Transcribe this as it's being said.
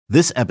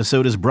This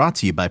episode is brought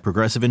to you by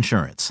Progressive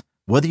Insurance.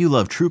 Whether you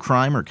love true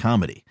crime or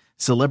comedy,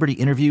 celebrity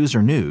interviews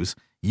or news,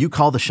 you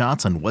call the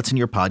shots on what's in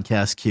your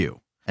podcast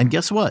queue. And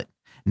guess what?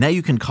 Now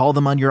you can call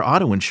them on your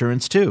auto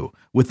insurance too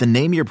with the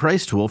Name Your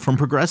Price tool from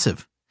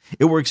Progressive.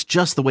 It works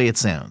just the way it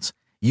sounds.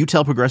 You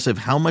tell Progressive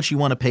how much you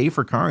want to pay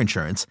for car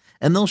insurance,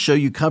 and they'll show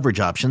you coverage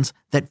options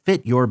that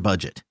fit your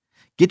budget.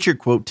 Get your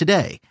quote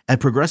today at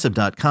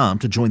Progressive.com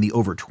to join the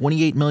over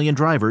 28 million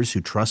drivers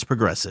who trust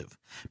Progressive.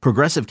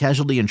 Progressive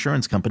Casualty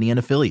Insurance Company and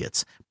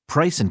Affiliates.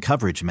 Price and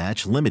coverage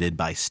match limited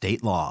by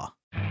state law.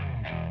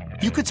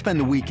 You could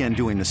spend the weekend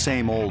doing the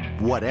same old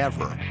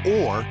whatever,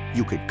 or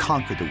you could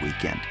conquer the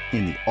weekend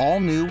in the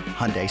all-new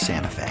Hyundai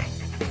Santa Fe.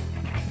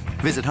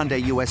 Visit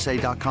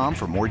HyundaiUSA.com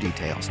for more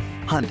details.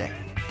 Hyundai,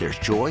 there's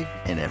joy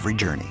in every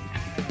journey.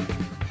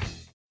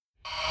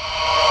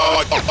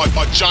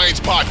 A Giants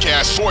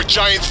podcast for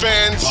Giants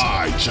fans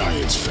by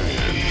Giants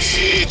fans.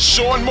 It's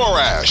Sean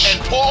Morash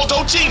and Paul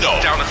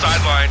Dottino. Down the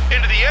sideline,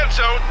 into the end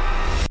zone.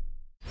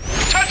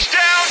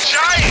 Touchdown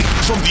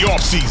Giants! From the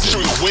offseason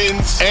through the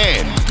wins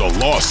and the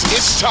losses,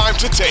 it's time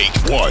to take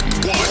one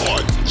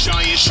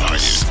Giant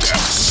step.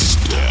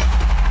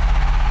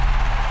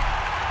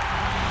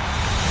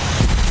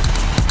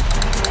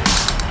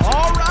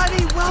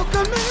 Alrighty,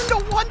 welcome into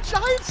One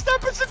Giant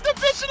Step. It's a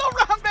divisional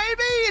round,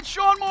 baby. It's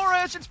Sean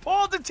Morash. It's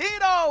Paul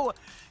Dottino.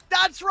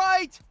 That's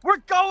right. We're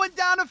going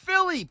down to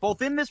Philly,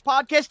 both in this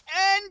podcast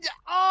and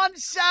on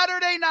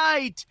Saturday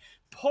night.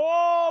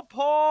 Paul.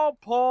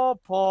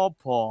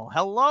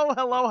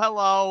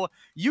 Hello.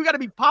 You got to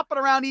be popping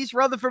around East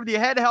Rutherford with your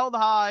head held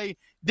high.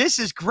 This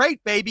is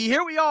great, baby.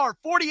 Here we are,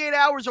 48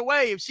 hours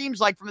away, it seems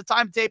like, from the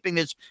time taping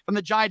this, from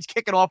the Giants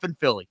kicking off in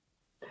Philly.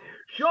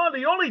 Sean,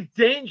 the only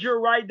danger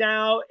right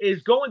now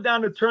is going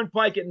down the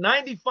turnpike at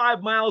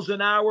 95 miles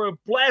an hour,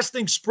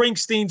 blasting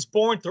Springsteen's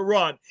Born to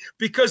Run,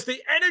 because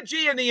the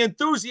energy and the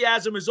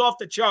enthusiasm is off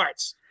the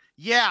charts.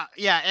 Yeah.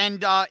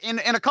 And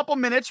in a couple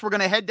minutes, we're going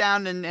to head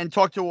down and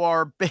talk to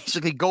our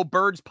basically Go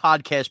Birds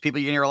podcast people.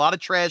 You're going to hear a lot of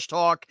trash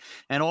talk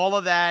and all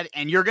of that.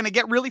 And you're going to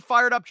get really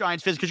fired up,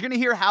 Giants fans, because you're going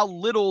to hear how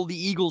little the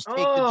Eagles take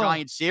the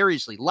Giants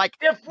seriously. Like,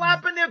 they're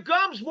flapping their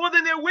gums more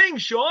than their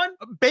wings, Sean.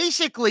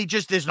 Basically,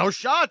 just there's no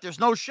shot.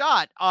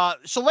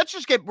 So let's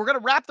just we're going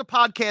to wrap the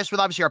podcast with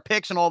obviously our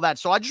picks and all that.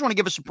 So I just want to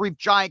give us a brief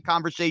Giant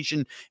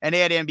conversation and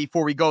add in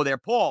before we go there.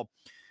 Paul,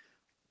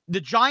 the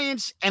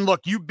Giants, and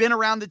look, you've been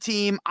around the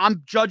team.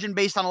 I'm judging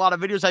based on a lot of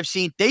videos I've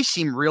seen. They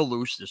seem real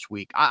loose this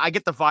week. I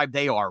get the vibe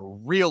they are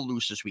real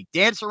loose this week.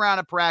 Dance around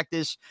at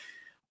practice.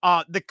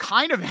 The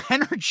kind of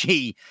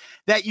energy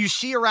that you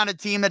see around a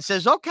team that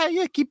says, okay,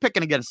 yeah, keep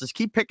picking against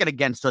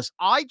us.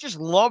 I just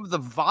love the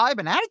vibe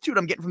and attitude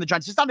I'm getting from the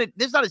Giants.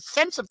 There's not a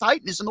sense of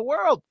tightness in the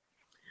world.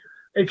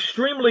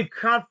 Extremely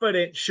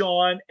confident,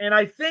 Sean. And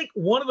I think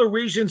one of the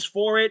reasons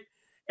for it,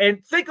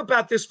 and think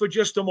about this for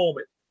just a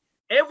moment.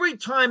 Every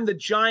time the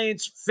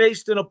Giants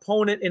faced an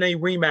opponent in a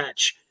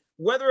rematch,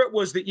 whether it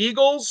was the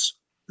Eagles,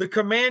 the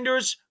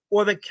Commanders,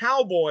 or the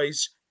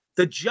Cowboys,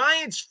 the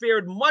Giants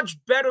fared much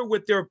better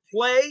with their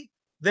play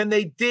than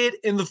they did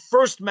in the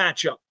first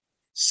matchup.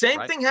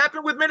 Same thing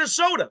happened with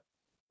Minnesota,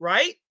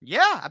 right?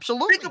 Yeah,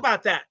 absolutely. Think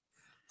about that.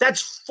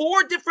 That's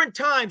 4 different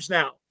times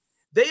now.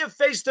 They have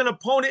faced an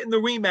opponent in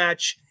the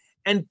rematch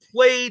and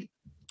played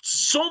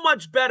so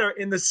much better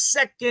in the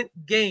second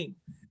game.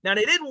 Now,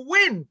 they didn't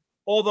win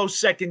all those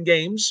second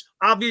games.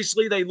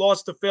 Obviously, they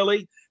lost to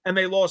Philly and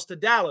they lost to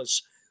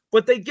Dallas.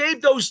 But they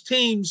gave those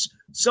teams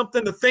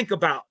something to think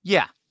about.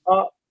 Yeah.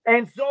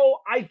 And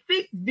so I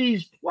think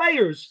these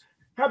players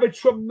have a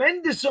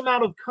tremendous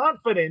amount of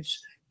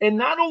confidence in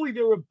not only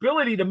their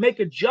ability to make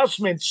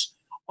adjustments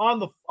on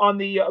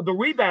the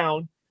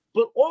rebound,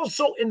 but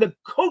also in the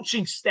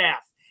coaching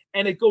staff.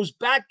 And it goes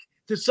back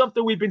to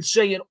something we've been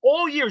saying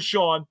all year,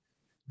 Sean.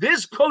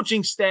 This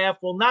coaching staff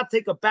will not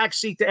take a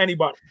backseat to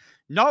anybody.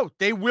 No,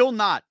 they will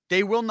not.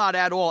 They will not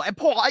at all. And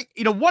Paul,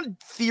 one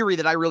theory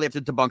that I really have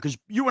to debunk, because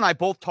you and I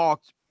both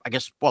talked, I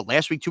guess,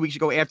 last week, 2 weeks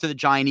ago, after the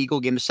Giant Eagle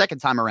game, the second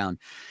time around.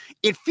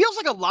 It feels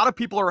like a lot of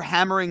people are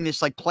hammering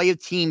this, like, play a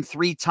team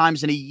 3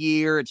 times in a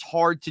year. It's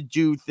hard to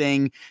do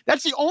thing.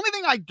 That's the only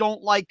thing I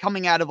don't like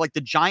coming out of, like,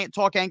 the Giant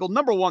talk angle.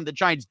 Number one, the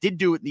Giants did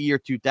do it in the year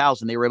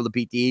 2000. They were able to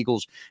beat the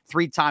Eagles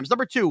 3 times.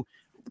 Number two,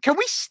 can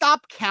we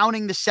stop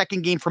counting the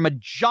second game from a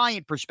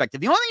Giant perspective?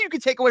 The only thing you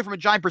can take away from a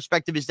Giant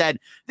perspective is that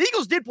the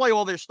Eagles did play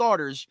all their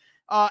starters,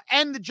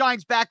 and the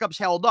Giants' backups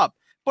held up.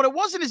 But it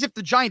wasn't as if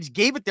the Giants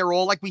gave it their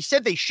all like we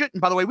said they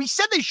shouldn't. By the way, we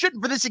said they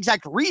shouldn't for this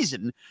exact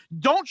reason.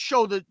 Don't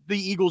show the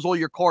Eagles all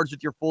your cards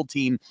with your full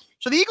team.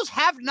 So the Eagles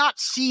have not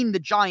seen the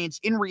Giants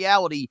in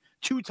reality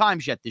 2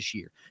 times yet this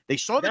year. They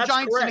saw the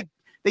Giants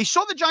They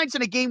saw the Giants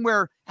in a game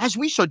where, as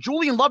we saw,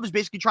 Julian Love is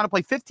basically trying to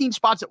play 15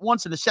 spots at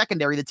once in the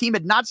secondary. The team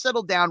had not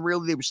settled down,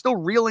 really. They were still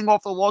reeling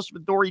off the loss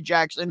of Dory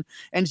Jackson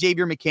and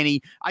Xavier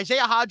McKinney.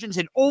 Isaiah Hodgins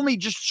had only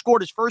just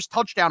scored his first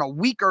touchdown a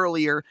week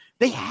earlier.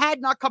 They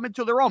had not come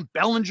into their own.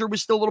 Bellinger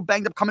was still a little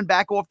banged up coming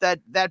back off that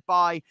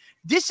bye.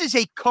 This is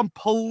a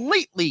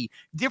completely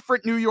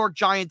different New York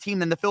Giant team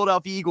than the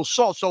Philadelphia Eagles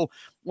saw. So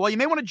well, you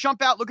may want to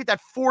jump out, look at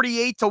that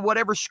 48 to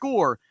whatever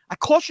score. I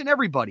caution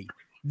everybody.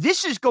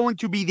 This is going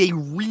to be the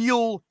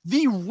real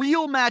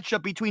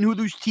matchup between who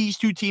these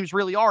two teams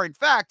really are. In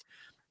fact,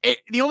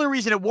 the only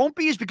reason it won't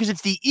be is because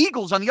it's the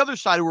Eagles on the other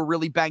side who are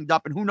really banged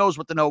up, and who knows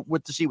what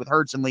to see with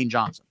Hurts and Lane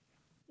Johnson.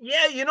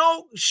 Yeah,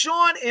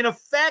 Sean, in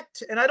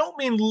effect, and I don't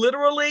mean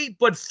literally,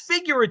 but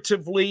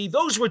figuratively,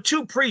 those were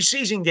 2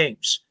 preseason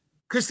games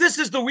because this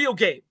is the real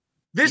game.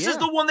 This is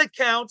the one that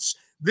counts.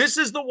 This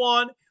is the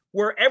one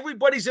where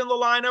everybody's in the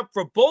lineup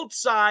for both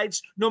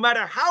sides, no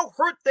matter how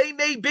hurt they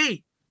may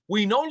be.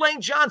 We know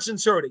Lane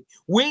Johnson's hurting.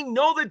 We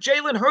know that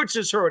Jalen Hurts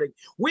is hurting.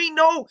 We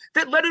know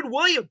that Leonard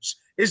Williams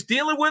is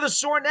dealing with a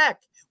sore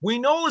neck. We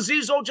know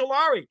Azeez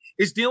Ojulari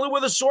is dealing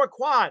with a sore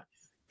quad.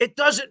 It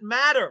doesn't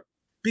matter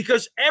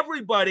because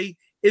everybody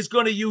is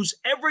going to use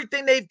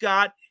everything they've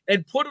got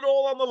and put it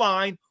all on the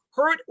line,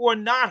 hurt or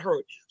not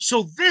hurt.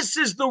 So this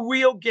is the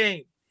real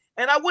game.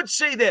 And I would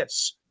say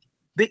this.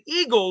 The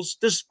Eagles,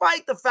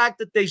 despite the fact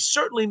that they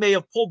certainly may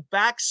have pulled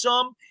back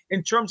some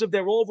in terms of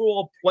their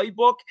overall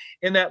playbook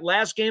in that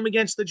last game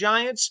against the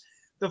Giants,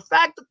 the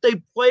fact that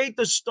they played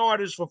the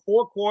starters for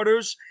 4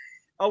 quarters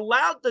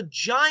allowed the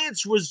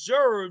Giants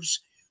reserves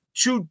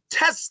to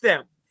test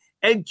them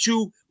and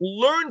to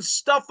learn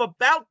stuff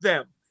about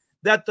them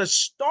that the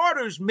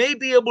starters may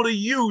be able to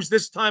use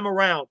this time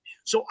around.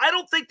 So I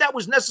don't think that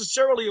was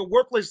necessarily a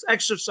worthless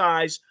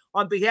exercise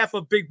on behalf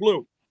of Big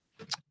Blue.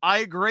 I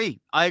agree.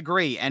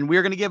 And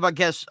we're going to give, I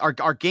guess,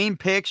 our game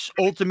picks,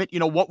 ultimate,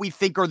 what we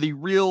think are the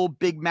real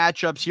big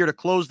matchups here to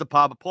close the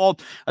pod. But Paul,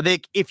 I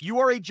think if you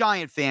are a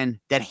Giant fan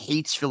that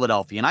hates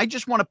Philadelphia, and I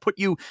just want to put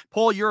you,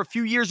 Paul, you're a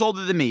few years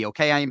older than me,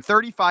 okay? I am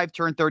 35,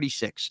 turned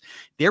 36.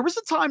 There was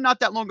a time not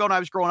that long ago when I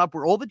was growing up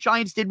where all the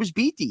Giants did was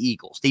beat the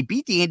Eagles. They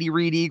beat the Andy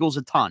Reid Eagles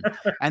a ton.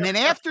 And then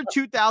after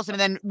 2000, and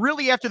then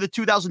really after the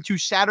 2002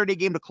 Saturday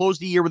game to close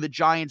the year where the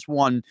Giants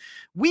won,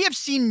 we have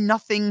seen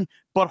nothing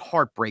but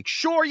heartbreak.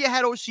 Sure, you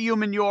had Osi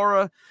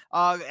Umenyiora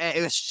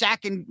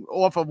sacking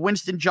off of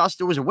Winston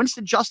Justice. Was it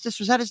Winston Justice?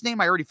 Was that his name?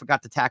 I already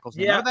forgot the tackle's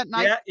name. Yeah, that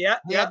night? Yeah.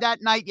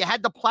 That night. You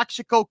had the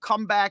Plaxico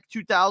comeback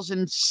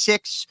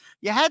 2006.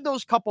 You had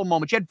those couple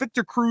moments. You had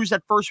Victor Cruz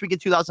that first week in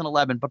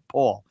 2011. But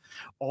Paul,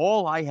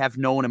 all I have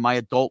known in my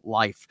adult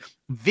life,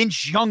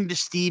 Vince Young to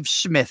Steve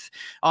Smith,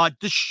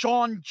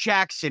 Deshaun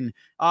Jackson,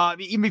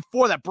 even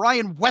before that,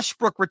 Brian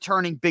Westbrook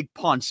returning big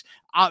punts,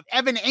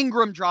 Evan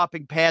Ingram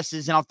dropping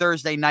passes in our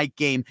Thursday night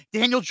game,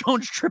 Daniel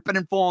Jones tripping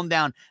and falling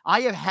down.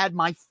 I have had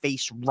my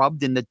face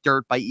rubbed in the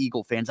dirt by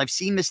Eagle fans. I've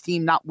seen this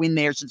team not win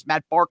there since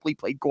Matt Barkley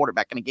played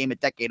quarterback in a game a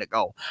decade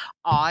ago.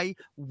 I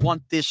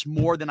want this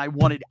more than I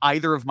wanted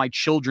either of my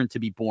children to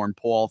be born,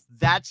 Paul.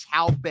 That's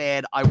how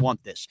bad I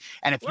want this.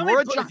 And if you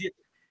were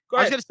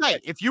I was going to say,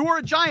 if you were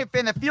a Giant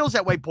fan that feels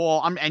that way,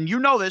 Paul, and you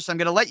know this, I'm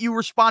going to let you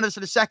respond to this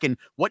in a second.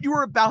 What you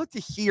were about to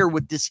hear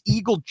with this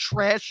Eagle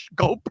Trash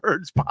Go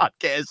Birds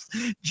podcast,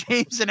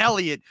 James and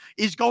Elliot,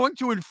 is going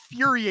to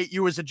infuriate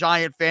you as a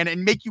Giant fan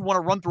and make you want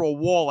to run through a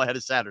wall ahead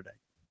of Saturday.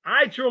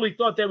 I truly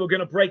thought they were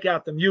going to break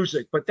out the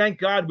music, but thank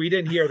God we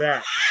didn't hear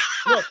that.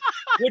 Look,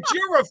 what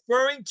you're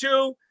referring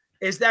to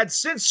is that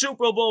since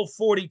Super Bowl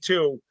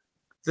 42,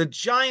 the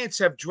Giants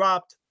have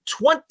dropped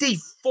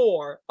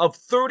 24 of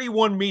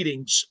 31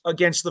 meetings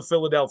against the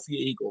Philadelphia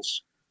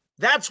Eagles.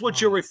 That's what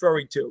you're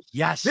referring to.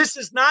 Yes. This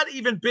has not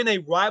even been a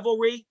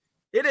rivalry.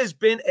 It has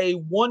been a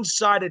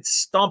one-sided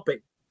stumping.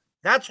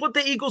 That's what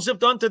the Eagles have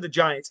done to the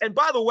Giants. And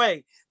by the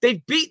way,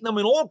 they've beaten them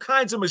in all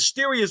kinds of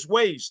mysterious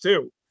ways,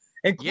 too,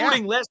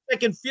 including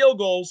last-second field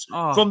goals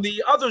from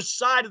the other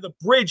side of the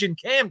bridge in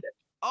Camden.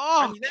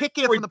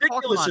 Kicking it from the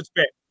parking lot. It's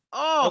been.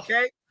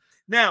 Okay?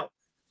 Now,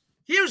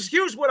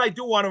 here's what I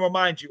do want to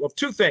remind you of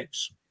 2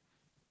 things.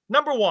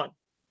 Number 1,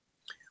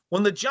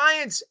 when the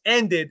Giants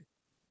ended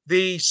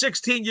the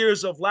 16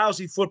 years of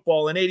lousy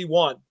football in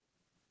 81,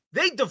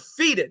 they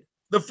defeated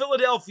the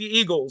Philadelphia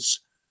Eagles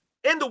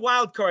in the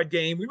wild card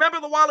game.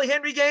 Remember the Wally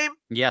Henry game?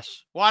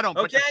 Yes. Well, I don't,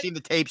 but I've seen the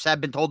tapes, have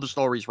been told the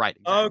stories right.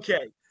 Exactly.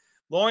 Okay.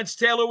 Lawrence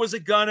Taylor was a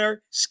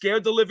gunner,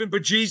 scared the living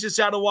bejesus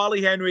out of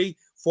Wally Henry,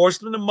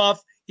 forced him to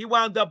muff. He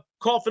wound up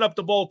coughing up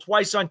the ball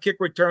twice on kick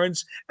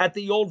returns at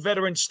the old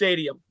Veterans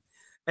Stadium.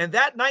 And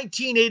that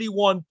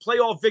 1981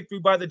 playoff victory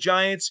by the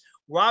Giants,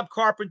 Rob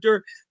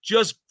Carpenter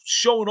just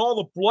showing all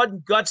the blood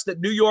and guts that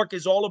New York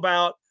is all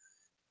about.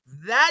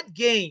 That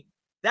game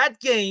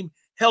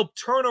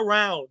helped turn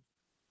around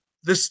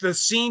the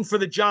scene for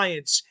the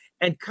Giants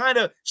and kind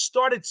of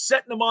started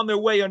setting them on their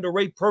way under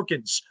Ray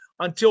Perkins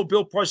until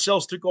Bill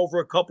Parcells took over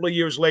a couple of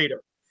years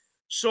later.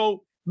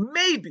 So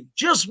maybe,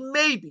 just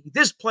maybe,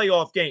 this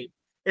playoff game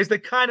is the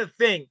kind of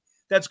thing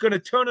that's going to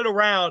turn it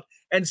around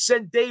and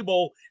send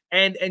Dable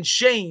and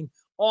Shane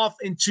off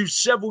into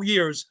several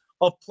years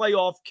of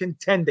playoff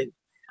contending.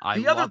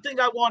 The other thing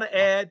I want to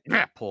add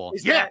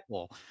is that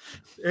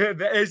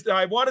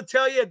I want to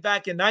tell you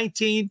back in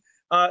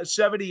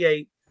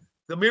 1978,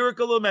 the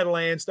Miracle of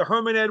Meadowlands, the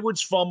Herman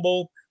Edwards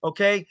fumble,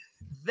 okay?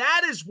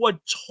 That is what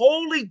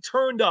totally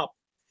turned up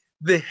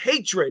the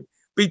hatred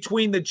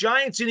between the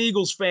Giants and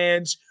Eagles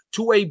fans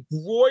to a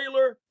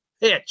broiler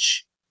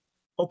pitch,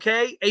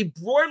 okay? A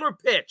broiler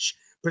pitch.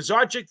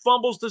 Pizarczyk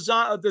fumbles the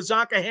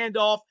Zonka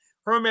handoff.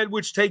 Herm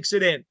Edwards takes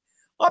it in.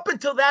 Up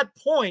until that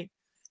point,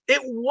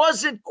 it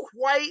wasn't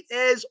quite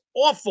as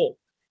awful.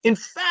 In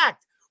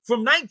fact,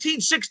 from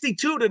 1962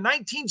 to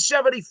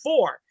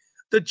 1974,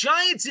 the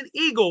Giants and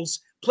Eagles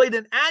played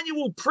an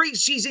annual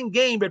preseason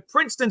game at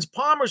Princeton's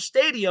Palmer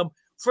Stadium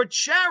for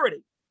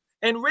charity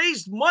and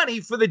raised money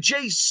for the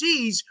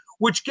JCs,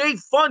 which gave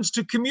funds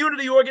to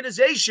community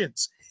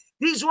organizations.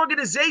 These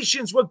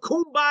organizations were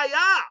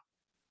kumbaya.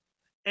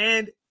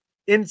 And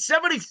in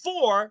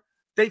 74,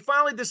 they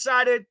finally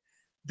decided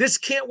this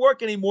can't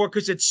work anymore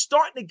because it's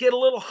starting to get a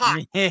little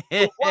hot.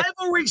 The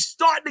rivalry's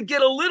starting to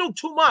get a little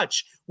too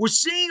much. We're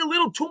seeing a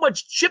little too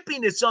much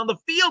chippiness on the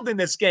field in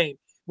this game.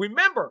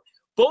 Remember,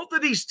 both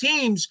of these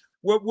teams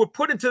were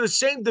put into the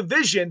same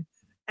division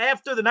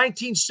after the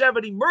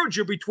 1970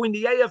 merger between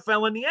the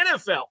AFL and the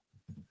NFL.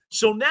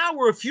 So now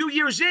we're a few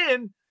years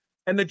in,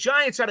 and the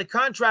Giants had a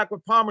contract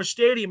with Palmer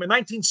Stadium. In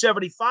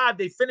 1975,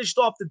 they finished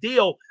off the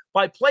deal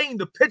by playing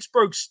the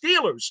Pittsburgh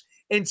Steelers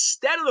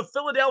instead of the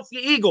Philadelphia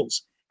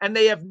Eagles. And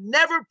they have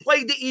never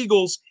played the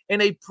Eagles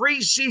in a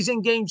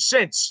preseason game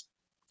since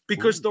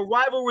because the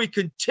rivalry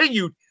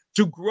continued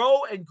to grow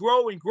and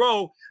grow and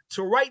grow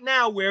to right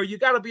now where you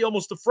got to be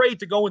almost afraid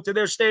to go into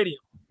their stadium.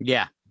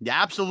 Yeah,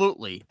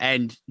 absolutely.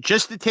 And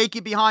just to take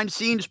you behind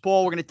scenes,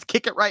 Paul, we're going to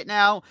kick it right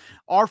now.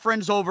 Our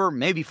friends over,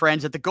 maybe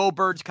friends at the Go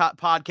Birds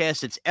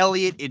podcast. It's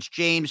Elliot, it's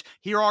James.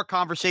 Hear our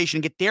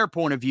conversation, get their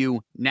point of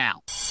view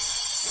now.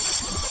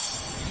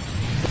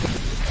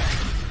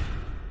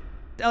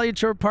 Elliot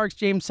Short-Parks,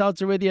 James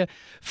Seltzer with you.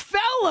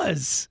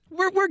 Fellas,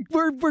 we're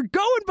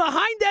going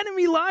behind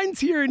enemy lines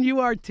here, and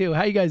you are too.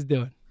 How you guys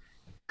doing?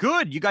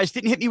 Good. You guys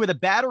didn't hit me with a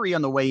battery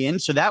on the way in,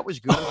 so that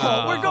was good.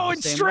 We're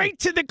going straight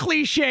to the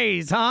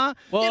cliches, huh?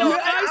 Well,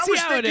 I see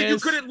how it is. You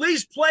could at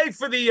least play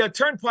for the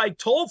Turnpike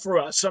toll for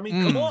us. I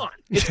mean, come on.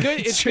 It's good.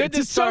 It's good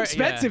to start. So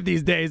expensive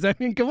these days. I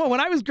mean, come on. When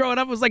I was growing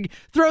up, it was like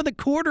throw the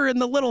quarter in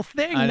the little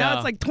thing. Now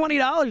it's like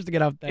 $20 to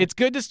get up there. It's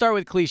good to start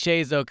with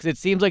cliches though, because it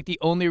seems like the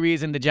only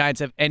reason the Giants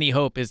have any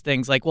hope is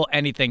things like, well,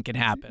 anything can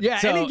happen. Yeah,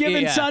 any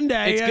given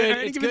Sunday.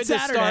 It's good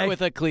Saturday. To start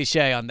with a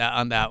cliche on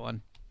that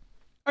one.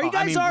 Are you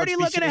guys already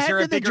looking ahead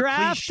to the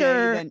draft,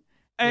 or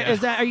is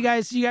that? Are you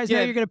guys know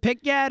you're going to pick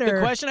yet? Or? The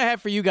question I have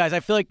for you guys,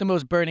 I feel like the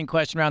most burning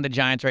question around the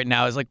Giants right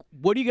now is like,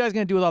 what are you guys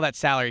going to do with all that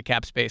salary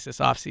cap space this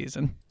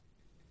offseason?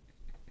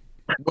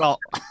 Well,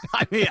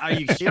 I mean, are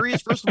you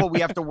serious? First of all, we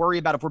have to worry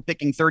about if we're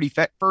picking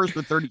 31st or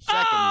 32nd.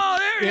 Oh,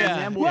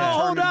 there is. Well,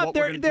 hold up.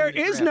 There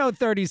is no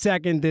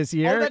 32nd this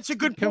year. Oh, that's a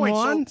good point.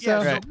 Come on.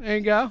 So there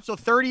you go. So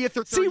 30th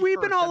or 31st. See,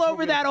 we've been all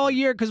over that all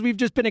year because we've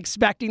just been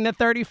expecting the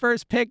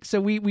 31st pick,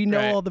 so we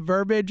know all the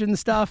verbiage and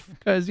stuff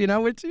because, it's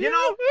 14-3.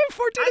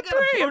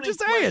 I'm just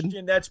saying.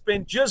 Question that's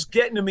been just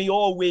getting to me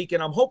all week,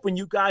 and I'm hoping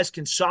you guys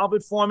can solve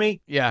it for me.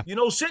 Yeah.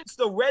 Since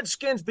the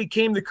Redskins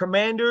became the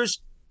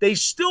Commanders, they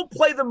still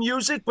play the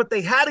music, but they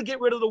had to get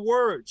rid of the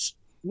words.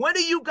 When are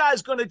you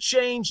guys going to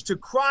change to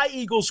 "Cry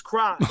Eagles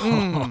Cry"?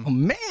 Oh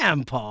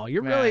man, Paul,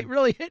 you're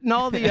really hitting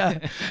all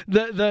the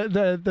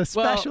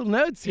special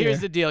notes here. Here's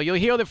the deal: you'll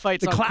hear the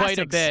fights on quite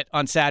a bit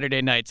on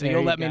Saturday night, so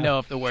you'll let me know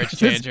if the words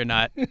change or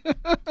not. I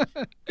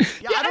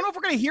don't know if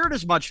we're going to hear it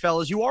as much,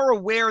 fellas. You are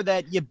aware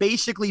that you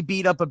basically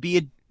beat up a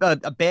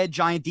bad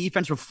Giant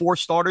defense with 4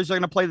 starters they're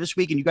going to play this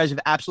week, and you guys have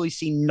absolutely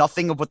seen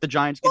nothing of what the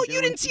Giants can do. Well,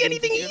 you didn't see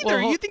anything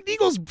either. You think the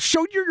Eagles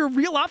showed you your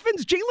real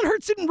offense? Jalen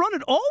Hurts didn't run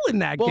at all in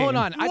that game. Hold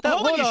on. I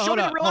thought you showed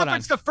the real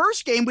offense the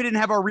first game. We didn't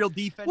have our real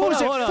defense. What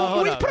was it?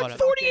 We put up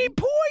 48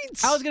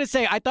 points. I was going to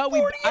say, I thought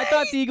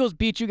the Eagles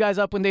beat you guys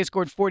up when they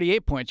scored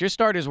 48 points. Your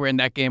starters were in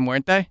that game,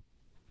 weren't they?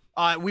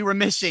 We were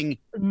missing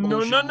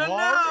No.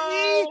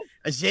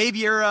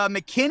 Xavier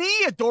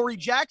McKinney, Adoree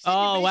Jackson.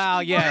 Oh,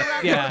 wow,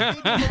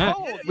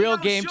 yeah. Real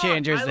game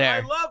changers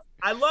there.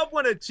 I love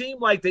when a team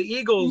like the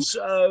Eagles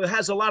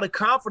has a lot of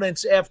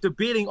confidence after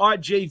beating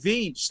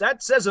RJVs.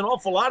 That says an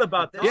awful lot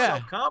about their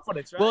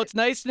self-confidence, right? Well, it's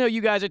nice to know you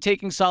guys are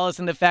taking solace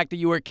in the fact that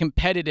you were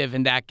competitive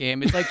in that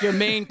game. It's like your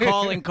main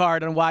calling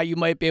card on why you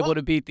might be able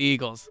to beat the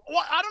Eagles.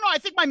 Well, I don't know. I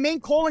think my main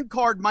calling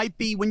card might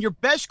be when your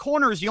best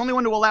corner is the only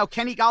one to allow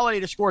Kenny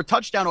Golladay to score a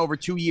touchdown over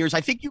 2 years.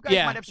 I think you guys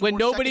might have some when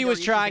nobody was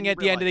trying at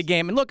the end of the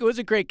game. And look, it was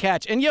a great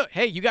catch. And you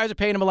guys are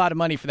paying him a lot of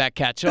money for that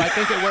catch, so I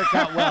think it worked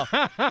out well.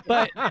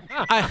 But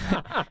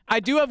I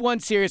do have one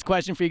serious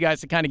question for you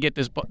guys to kind of get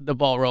the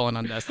ball rolling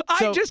on this.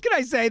 Can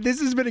I say this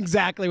has been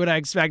exactly what I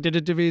expected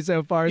it to be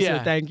so far. So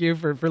thank you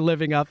for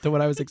living up to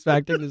what I was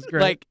expecting. This is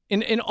great. Like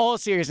in all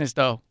seriousness,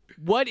 though,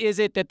 what is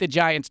it that the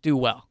Giants do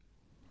well?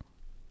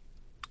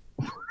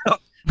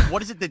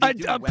 What is it that they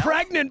do well? A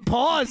pregnant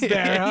pause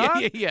there,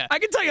 huh? Yeah. I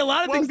can tell you a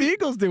lot of things the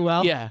Eagles do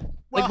well. Yeah.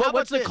 Well,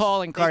 what's the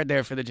calling card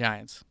there for the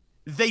Giants?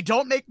 They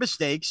don't make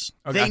mistakes.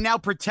 Okay. They now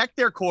protect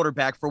their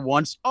quarterback for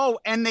once. Oh,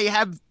 and they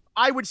have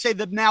I would say,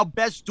 the now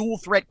best dual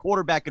threat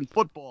quarterback in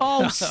football.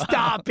 Oh,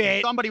 stop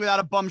it. Somebody without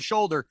a bum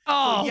shoulder.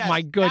 Oh, so yes,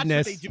 my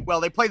goodness. That's what they do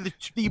well. They play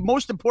the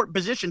most important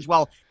positions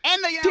well.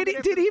 And they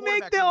Did he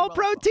make the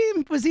All-Pro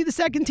team? Was he the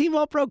second team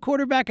All-Pro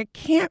quarterback? I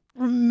can't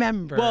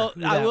remember. Well,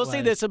 I will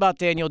say this about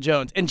Daniel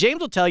Jones, and James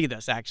will tell you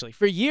this, actually.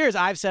 For years,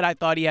 I've said I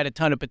thought he had a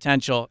ton of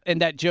potential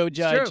and that Joe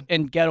Judge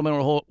and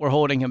Gettleman were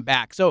holding him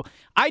back. So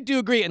I do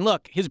agree. And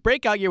look, his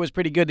breakout year was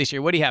pretty good this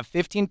year. What do you have,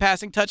 15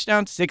 passing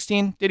touchdowns?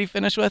 16 did he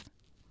finish with?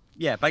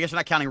 Yeah, but I guess we're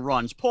not counting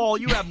runs. Paul,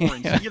 you have more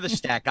insight. You're the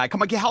stat guy.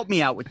 Come on, help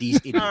me out with these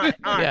idiots.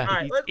 All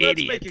right. Let's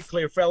make it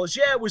clear, fellas.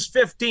 Yeah, it was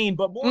 15,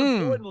 but more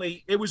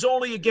importantly, it was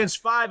only against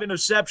 5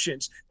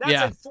 interceptions. That's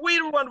a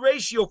 3-to-1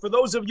 ratio for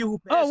those of you who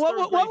passed.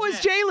 What was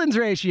Jalen's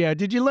ratio?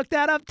 Did you look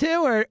that up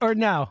too, or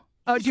no?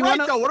 Do you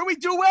want to? What do we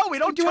do well? We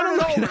don't turn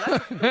it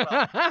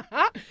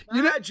over.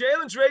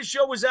 Jalen's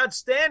ratio was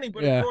outstanding,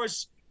 but of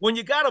course, when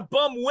you got a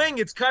bum wing,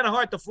 it's kind of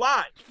hard to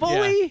fly.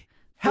 Fully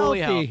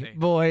healthy,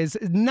 boys.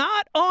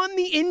 Not on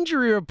the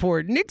injury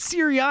report. Nick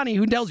Sirianni,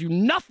 who tells you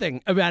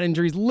nothing about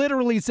injuries,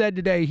 literally said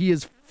today he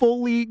is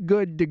fully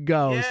good to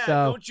go. Yeah,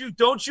 so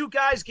don't you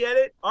guys get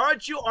it?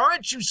 Aren't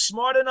you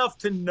smart enough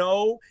to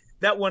know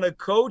that when a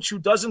coach who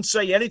doesn't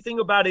say anything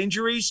about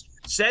injuries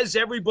says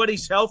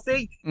everybody's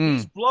healthy,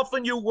 he's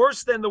bluffing you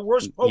worse than the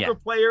worst poker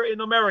player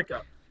in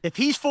America? If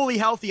he's fully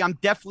healthy, I'm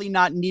definitely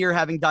not near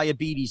having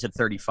diabetes at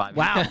 35.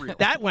 Wow,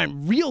 that went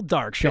real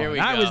dark, Sean.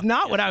 That was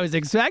not what I was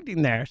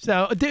expecting there.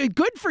 So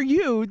good for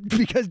you,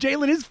 because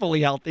Jalen is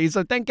fully healthy.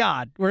 So thank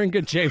God. We're in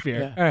good shape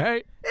here. All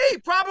right. He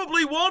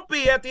probably won't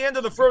be at the end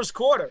of the first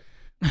quarter.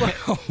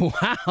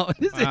 Wow.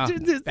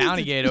 This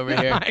Bounty gate over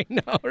here. I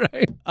know,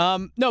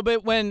 right? No,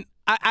 but when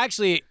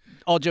actually,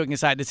 all joking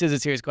aside, this is a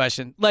serious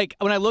question. Like,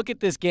 when I look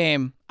at this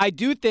game, I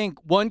do think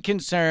one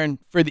concern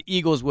for the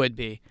Eagles would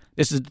be,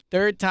 this is the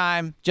third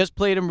time, just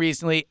played them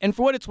recently, and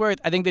for what it's worth,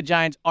 I think the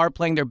Giants are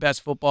playing their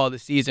best football of the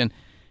season.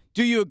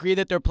 Do you agree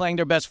that they're playing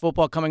their best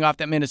football coming off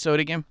that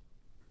Minnesota game?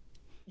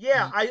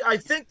 Yeah, I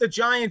think the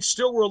Giants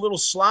still were a little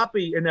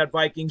sloppy in that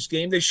Vikings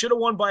game. They should have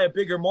won by a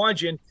bigger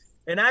margin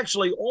and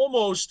actually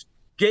almost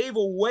gave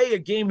away a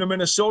game to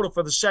Minnesota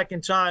for the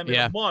second time in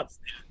a month.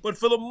 But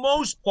for the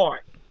most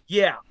part,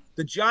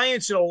 the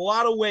Giants in a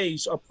lot of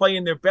ways are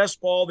playing their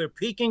best ball. They're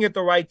peaking at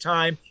the right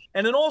time.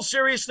 And in all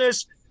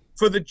seriousness,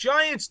 for the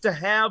Giants to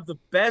have the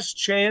best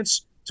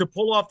chance to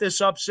pull off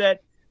this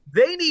upset,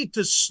 they need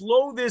to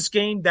slow this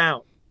game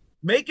down.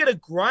 Make it a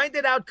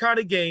grinded-out kind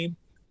of game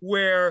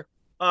where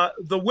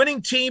the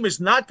winning team is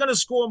not going to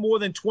score more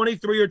than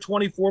 23 or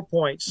 24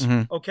 points,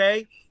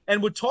 okay?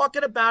 And we're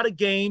talking about a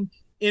game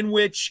in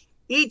which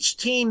each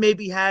team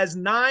maybe has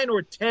 9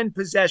 or 10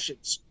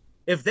 possessions.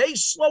 If they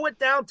slow it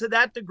down to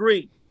that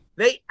degree,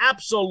 they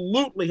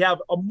absolutely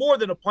have more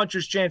than a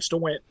puncher's chance to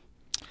win.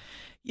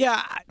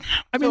 Yeah,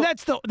 I mean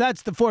that's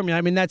the formula.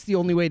 I mean that's the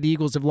only way the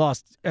Eagles have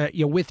lost,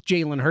 with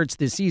Jalen Hurts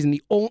this season.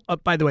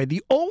 By the way,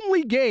 the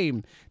only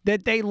game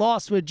that they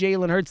lost with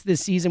Jalen Hurts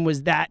this season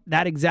was that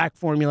exact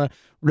formula.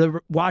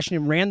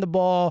 Washington ran the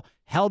ball,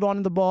 held on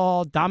to the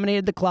ball,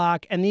 dominated the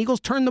clock, and the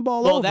Eagles turned the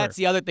ball over. Well, that's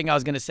the other thing I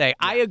was going to say.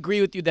 I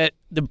agree with you that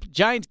the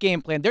Giants'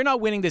 game plan, they're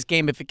not winning this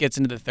game if it gets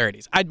into the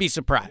 30s. I'd be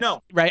surprised.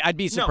 No. Right? I'd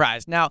be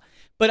surprised. No.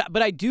 Now,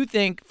 but I do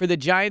think for the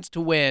Giants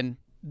to win,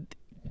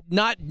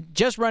 not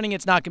just running,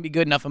 it's not going to be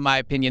good enough in my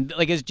opinion.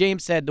 Like as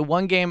James said,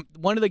 one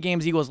of the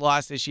games Eagles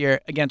lost this year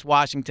against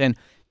Washington,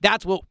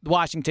 that's what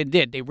Washington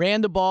did. They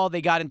ran the ball.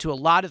 They got into a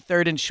lot of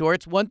third and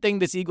shorts. One thing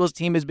this Eagles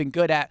team has been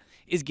good at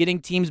is getting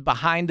teams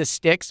behind the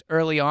sticks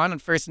early on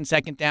first and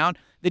second down.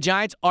 The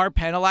Giants are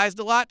penalized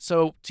a lot.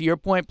 So to your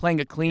point, playing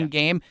a clean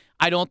game,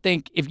 I don't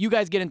think if you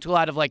guys get into a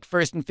lot of like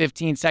first and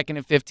 15, second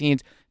and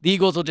 15s, the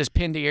Eagles will just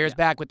pin the ears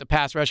back with the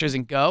pass rushers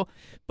and go.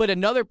 But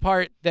another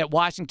part that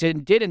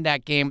Washington did in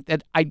that game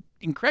that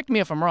and correct me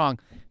if I'm wrong,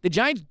 the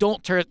Giants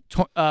don't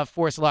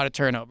force a lot of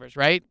turnovers,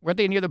 right? Weren't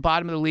they near the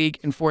bottom of the league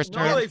in forced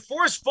turnovers? No, they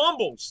force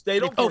fumbles. They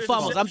don't.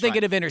 Fumbles. I'm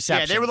thinking of interceptions.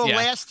 Yeah, they were the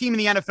last team in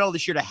the NFL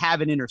this year to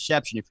have an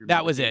interception. If you remember,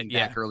 that was it.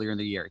 Back earlier in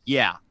the year.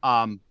 Yeah.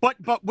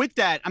 But with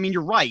that, I mean,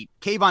 you're right.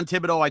 Kayvon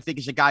Thibodeau, I think,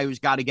 is a guy who's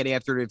got to get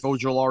after it if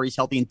Ojulari's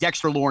healthy, and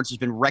Dexter Lawrence has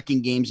been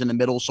wrecking games in the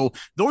middle. So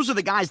those are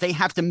the guys they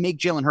have to make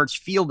Jalen Hurts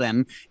feel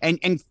them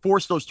and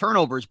force those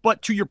turnovers.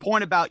 But to your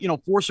point about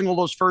forcing all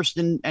those first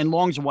and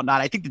longs and whatnot,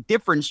 I think the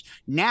difference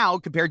now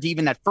compared to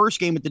even that first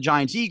game with the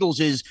Giants-Eagles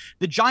is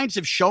the Giants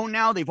have shown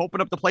now they've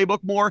opened up the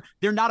playbook more.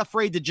 They're not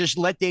afraid to just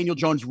let Daniel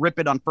Jones rip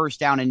it on first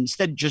down, and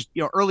instead just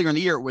earlier in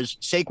the year it was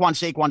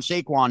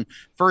Saquon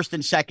first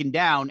and second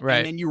down, right.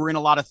 And then you were in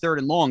a lot of third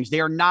and longs. They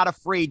are not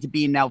afraid to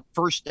be now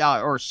first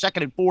or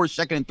second and 4s,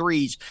 second and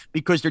 3s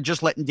because they're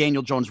just letting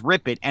Daniel Jones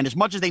rip it. And as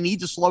much as they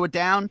need to slow it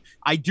down,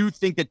 I do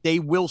think that they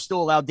will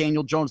still allow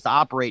Daniel Jones to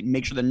operate and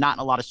make sure they're not in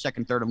a lot of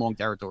second, third, and long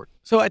territory.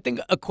 So I think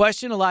a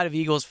question a lot of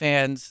Eagles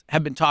fans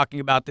have been talking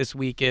about this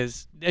week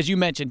is, as you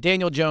mentioned,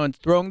 Daniel Jones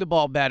throwing the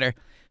ball better,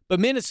 but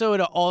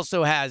Minnesota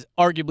also has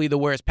arguably the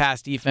worst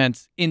pass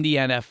defense in the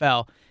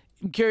NFL.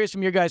 I'm curious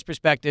from your guys'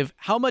 perspective,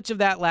 how much of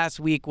that last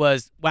week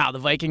was, wow, the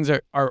Vikings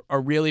are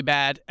really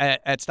bad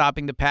at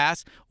stopping the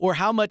pass, or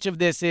how much of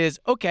this is,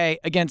 okay,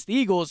 against the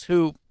Eagles,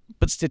 who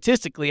but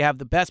statistically have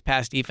the best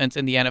pass defense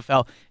in the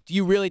NFL, do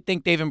you really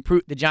think they've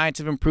improved? The Giants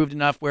have improved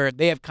enough where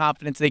they have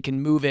confidence they can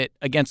move it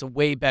against a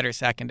way better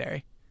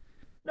secondary?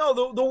 No,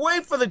 the way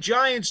for the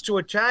Giants to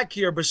attack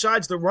here,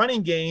 besides the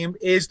running game,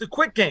 is the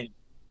quick game.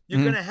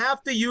 You're going to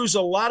have to use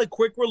a lot of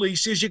quick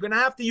releases. You're going to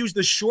have to use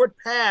the short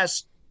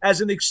pass as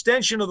an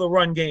extension of the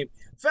run game.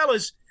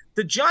 Fellas,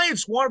 the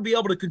Giants want to be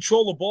able to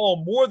control the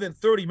ball more than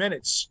 30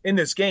 minutes in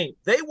this game.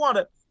 They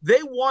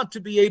want to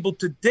be able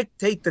to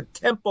dictate the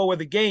tempo of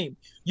the game.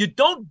 You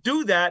don't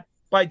do that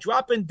by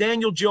dropping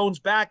Daniel Jones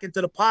back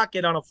into the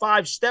pocket on a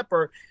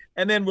 5-stepper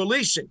and then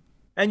releasing.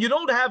 And you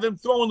don't have him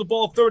throwing the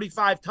ball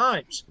 35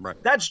 times.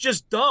 Right. That's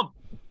just dumb.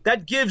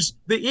 That gives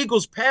the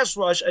Eagles pass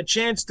rush a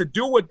chance to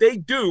do what they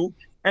do,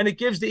 and it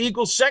gives the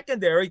Eagles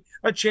secondary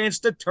a chance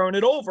to turn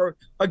it over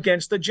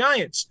against the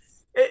Giants.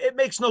 It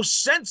makes no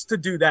sense to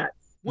do that.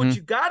 What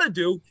you got to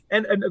do,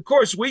 and of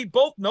course we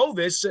both know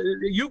this,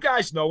 you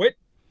guys know it,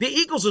 the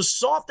Eagles are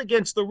soft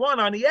against the run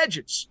on the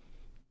edges.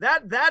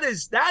 That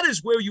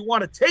is where you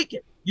want to take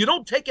it. You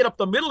don't take it up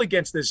the middle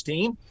against this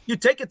team. You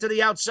take it to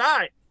the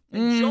outside.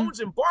 And Jones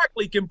and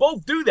Barkley can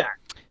both do that.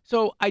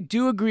 So I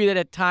do agree that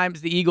at times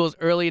the Eagles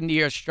early in the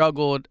year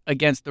struggled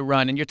against the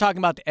run, and you're talking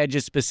about the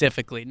edges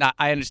specifically. Not,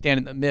 I understand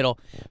in the middle.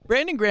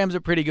 Brandon Graham's a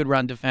pretty good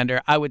run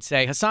defender, I would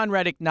say. Hassan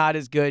Reddick not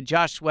as good.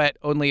 Josh Sweat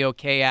only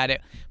okay at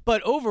it.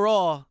 But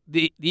overall,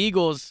 the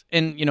Eagles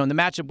in the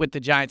matchup with the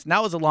Giants, and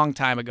that was a long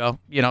time ago.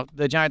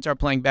 The Giants are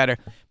playing better.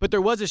 But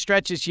there was a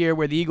stretch this year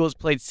where the Eagles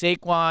played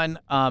Saquon,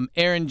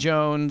 Aaron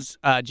Jones,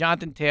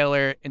 Jonathan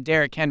Taylor, and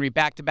Derrick Henry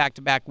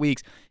back-to-back-to-back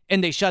weeks,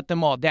 and they shut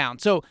them all down.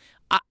 So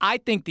I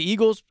think the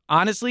Eagles,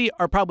 honestly,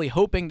 are probably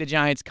hoping the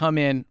Giants come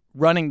in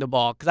running the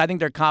ball because I think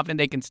they're confident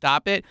they can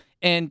stop it.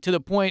 And to the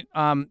point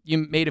you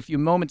made a few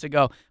moments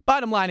ago,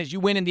 bottom line is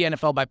you win in the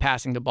NFL by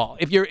passing the ball.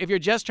 If you're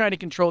just trying to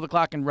control the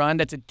clock and run,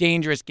 that's a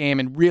dangerous game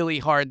and really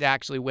hard to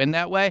actually win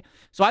that way.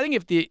 So I think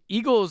if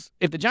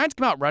the Giants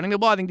come out running the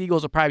ball, I think the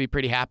Eagles will probably be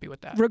pretty happy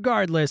with that.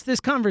 Regardless, this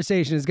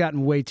conversation has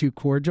gotten way too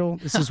cordial.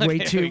 This is way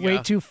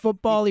too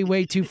football-y,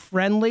 way too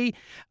friendly.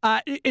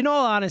 In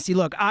all honesty,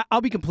 look,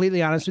 I'll be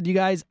completely honest with you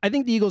guys. I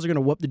think the Eagles are going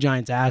to whoop the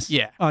Giants' ass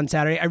on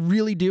Saturday. I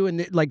really do,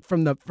 and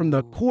from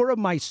the core of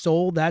my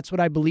soul, that's what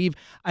I believe.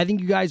 I think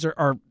you guys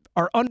are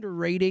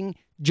underrating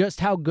just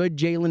how good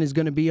Jalen is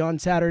going to be on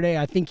Saturday.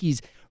 I think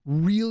he's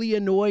really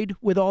annoyed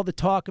with all the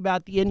talk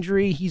about the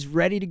injury. He's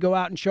ready to go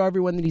out and show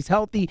everyone that he's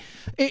healthy.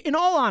 In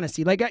all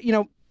honesty,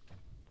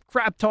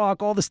 crap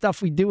talk, all the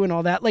stuff we do and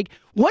all that.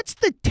 What's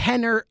the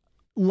tenor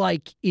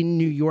like in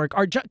New York?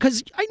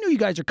 Because I know you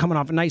guys are coming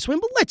off a nice win,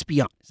 but let's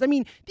be honest. I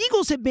mean, the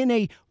Eagles have been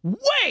a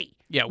way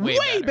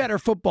better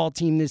football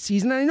team this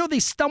season. And I know they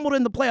stumbled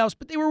in the playoffs,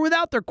 but they were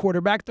without their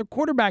quarterback. Their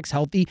quarterback's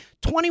healthy.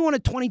 21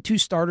 of 22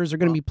 starters are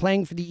going to be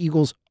playing for the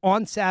Eagles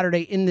on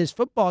Saturday in this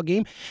football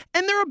game.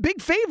 And they're a big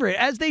favorite,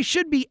 as they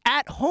should be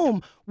at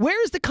home.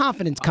 Where is the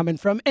confidence coming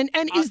from? And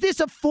is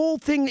this a full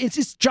thing? Is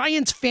this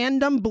Giants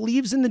fandom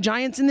believes in the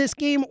Giants in this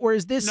game? Or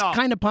is this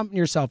kind of pumping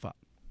yourself up?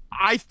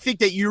 I think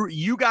that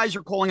you guys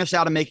are calling us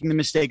out and making the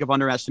mistake of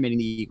underestimating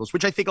the Eagles,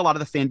 which I think a lot of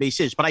the fan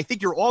base is. But I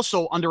think you're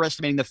also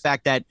underestimating the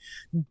fact that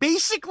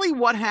basically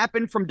what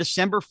happened from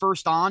December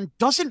 1st on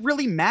doesn't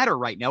really matter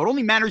right now. It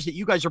only matters that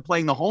you guys are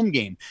playing the home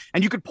game.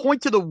 And you could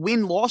point to the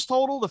win-loss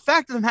total. The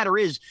fact of the matter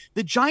is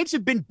the Giants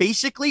have been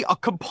basically a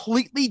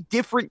completely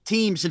different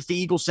team since the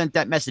Eagles sent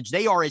that message.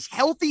 They are as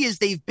healthy as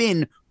they've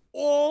been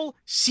all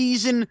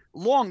season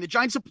long. The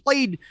Giants have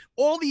played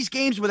all these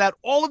games without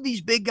all of these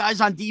big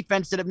guys on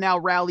defense that have now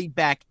rallied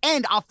back.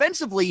 And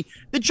offensively,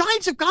 the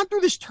Giants have gone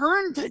through this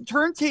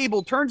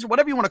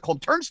whatever you want to call them,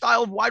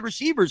 turnstile of wide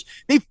receivers.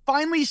 They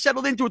finally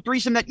settled into a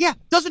threesome that,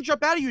 doesn't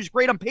jump out at you as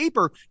great on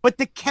paper, but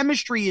the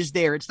chemistry is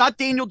there. It's not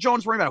Daniel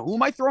Jones worrying about who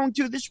am I throwing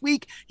to this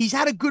week. He's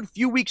had a good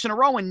few weeks in a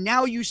row, and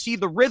now you see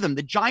the rhythm.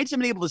 The Giants have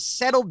been able to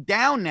settle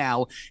down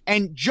now,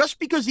 and just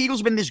because the Eagles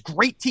have been this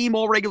great team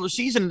all regular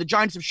season and the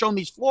Giants have shown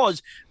these flaws,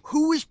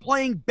 who is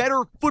playing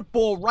better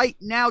football right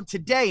now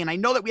today? And I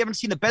know that we haven't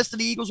seen the best of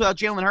the Eagles without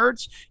Jalen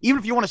Hurts. Even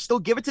if you want to still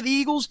give it to the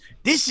Eagles,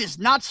 this is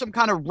not some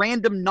kind of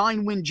random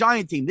 9-win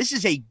Giant team. This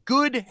is a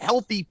good,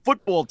 healthy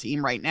football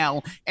team right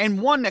now,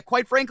 and one that,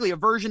 quite frankly, a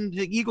version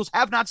the Eagles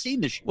have not seen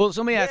this year. Well,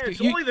 so let me ask you.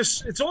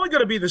 It's only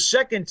going to be the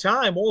second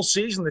time all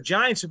season the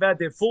Giants have had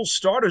their full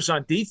starters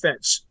on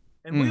defense.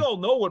 And we all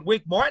know what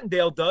Wink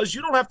Martindale does.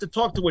 You don't have to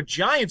talk to a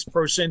Giants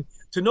person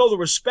to know the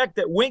respect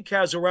that Wink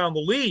has around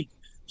the league.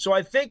 So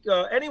I think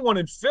anyone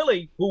in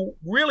Philly who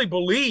really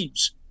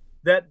believes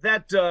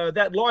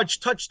that large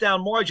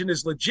touchdown margin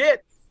is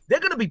legit, they're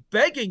going to be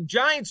begging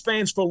Giants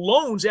fans for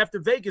loans after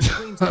Vegas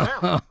cleans them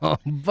out. Oh,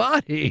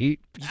 buddy.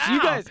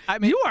 You guys, I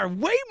mean, you are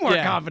way more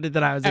confident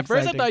than I was At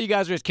expecting. first, I thought you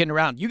guys were just kidding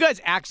around. You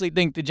guys actually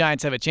think the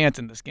Giants have a chance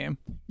in this game?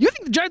 You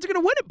think the Giants are going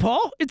to win it,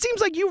 Paul? It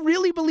seems like you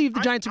really believe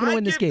the Giants are going to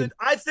win this game.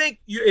 I think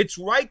it's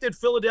right that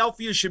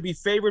Philadelphia should be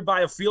favored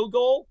by a field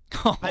goal.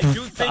 I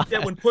do think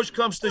that when push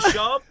comes to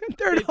shove,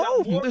 they're at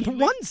home. They're the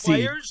one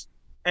seed. Players,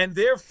 and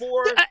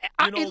therefore,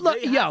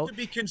 they have to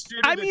be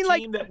considered a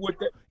team that would.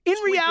 In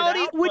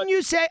reality, wouldn't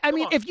you say? I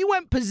mean, if you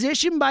went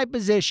position by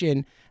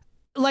position,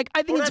 like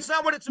I think that's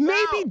not what it's about.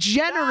 Maybe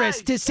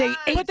generous to say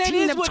 18 but that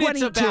is of what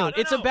 22. It's about.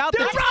 It's about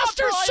their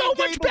roster's so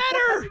much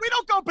better. We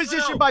don't go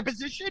position by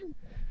position.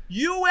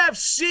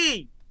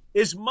 UFC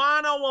is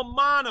mano a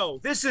mano.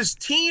 This is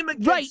team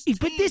against team.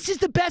 But this is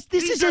the best.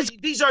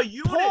 These are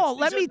units. Paul,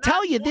 let me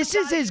tell you, this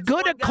is as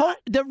good a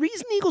the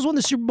reason the Eagles won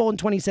the Super Bowl in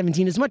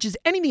 2017, as much as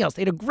anything else,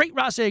 they had a great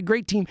roster, a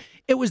great team.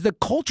 It was the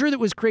culture that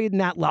was created in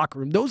that locker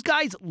room. Those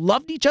guys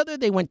loved each other.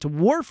 They went to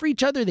war for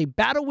each other. They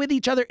battled with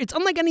each other. It's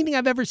unlike anything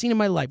I've ever seen in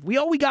my life. We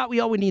all we got, we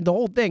all we need. The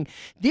whole thing.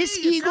 This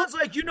Eagles, sounds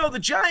like you know the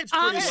Giants.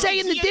 I'm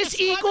saying that this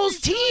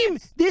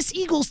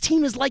Eagles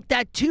team is like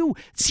that too.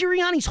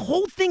 Sirianni's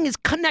whole thing is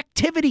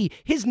connectivity.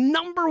 His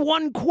number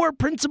one core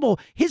principle.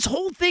 His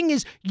whole thing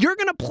is you're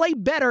going to play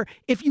better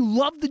if you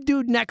love the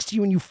dude next to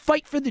you and you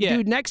fight for the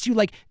dude next to you.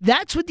 Like,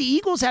 that's what the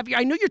Eagles have here.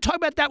 I know you're talking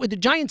about that with the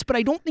Giants, but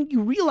I don't think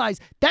you realize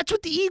that's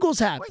what the Eagles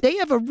have. They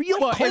have a real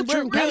culture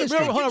and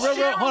chemistry. Hold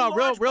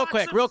on, real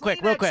quick.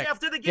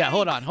 Yeah,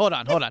 hold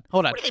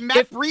on.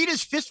 Matt Breed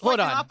is fist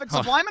fighting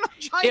offensive lineman.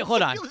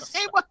 Hold on.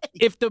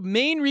 If the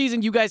main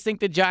reason you guys think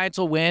the Giants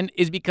will win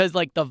is because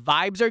like the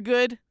vibes are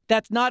good,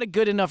 that's not a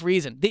good enough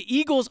reason. The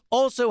Eagles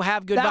also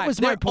have good vibes. That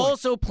was my They're point.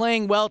 also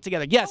playing well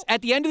together. Yes,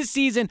 at the end of the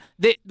season,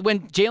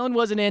 when Jalen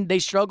wasn't in, they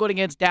struggled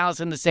against Dallas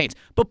and the Saints.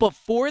 But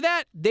before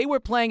that, they were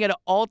playing at an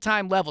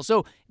all-time level.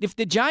 So if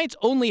the Giants'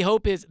 only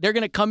hope is they're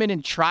going to come in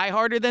and try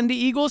harder than the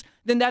Eagles,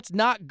 then that's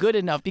not good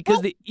enough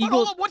because the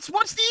Eagles... What's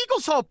the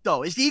Eagles' hope,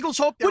 though? Is the Eagles'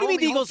 hope... What do you mean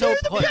the Eagles' hope?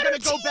 They're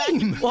going to go back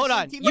and hold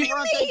on.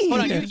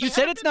 You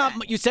said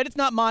it's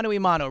not mano a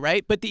mano,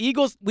 right? But the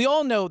Eagles, we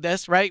all know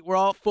this, right? We're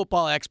all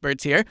football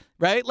experts here,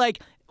 right? Like...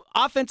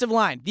 Offensive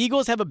line. The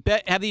Eagles have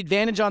the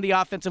advantage on the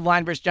offensive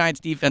line versus Giants'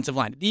 defensive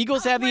line. The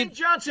Eagles have Lane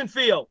Johnson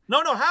feel?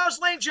 No. How's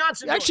Lane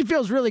Johnson? It actually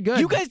feels really good.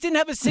 You guys didn't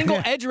have a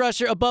single edge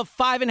rusher above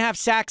 5.5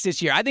 sacks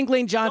this year. I think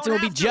Lane Johnson will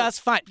be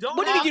just fine.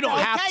 What do you mean you don't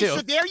have to?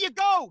 So there you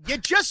go. You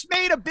just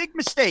made a big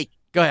mistake.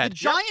 Go ahead. The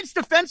Giants'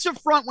 defensive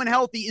front, when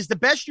healthy, is the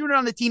best unit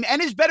on the team and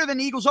is better than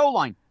the Eagles'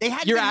 O-line.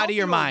 You're out of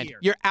your mind.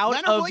 You're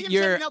out of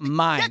your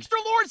mind. Dexter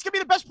Lawrence could be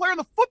the best player on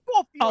the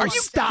football field. Oh,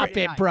 stop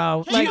it,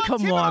 bro. Like,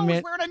 come on,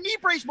 man. Wearing a knee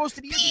brace most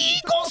of the year.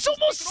 The Eagles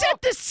almost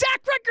set the sack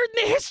record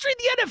in the history of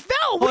the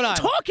NFL. What are you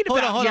talking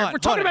about here? We're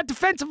talking about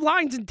defensive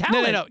lines and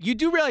talent. No. You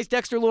do realize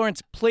Dexter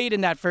Lawrence played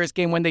in that first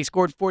game when they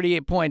scored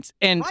 48 points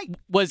and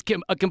was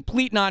a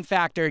complete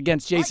non-factor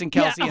against Jason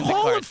Kelce and the Cards.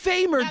 Hall of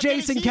Famer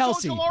Jason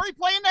Kelce. Did Ojulari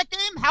play in that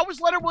game? How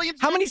was Leonard Williams?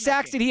 How many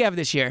sacks did he have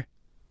this year?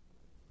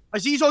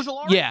 Azeez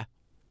Ojulari? Yeah.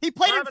 He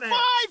played in 5 games.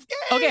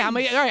 Okay, how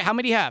many? All right, how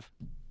many do you have?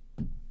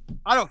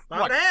 I don't.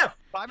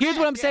 5.5. Here's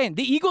what I'm saying.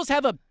 The Eagles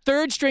have a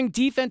third-string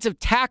defensive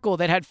tackle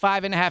that had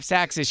 5.5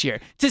 sacks this year.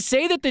 To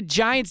say that the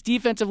Giants'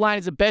 defensive line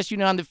is the best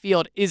unit on the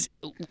field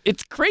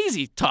it's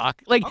crazy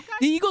talk. Like,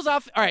 the Eagles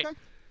off. All right.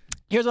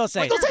 Here's what I'll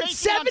say. Those had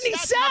 70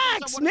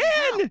 sacks,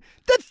 man.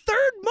 The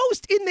third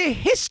most in the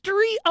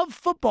history of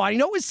football. I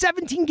know it was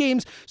 17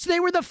 games, so they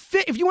were the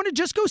fifth. If you want to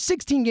just go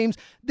 16 games,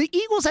 the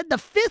Eagles had the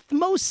 5th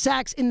most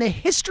sacks in the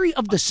history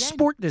of the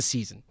sport this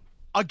season.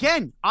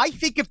 Again, I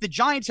think if the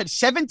Giants had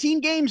 17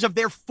 games of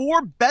their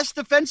 4 best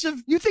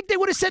defensive... You think they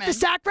would have set the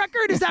sack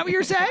record? Is that what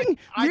you're saying?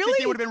 I think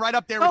they would have been right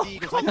up there with the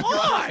Eagles. Come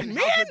on,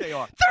 man.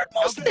 Third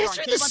most in the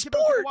history of the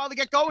sport. A while to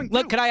get going,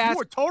 Look, could I ask... You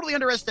were totally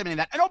underestimating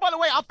that. And by the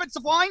way,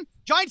 offensive line,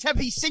 Giants have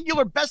the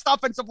singular best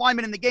offensive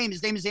lineman in the game.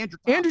 His name is Andrew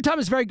Thomas. Andrew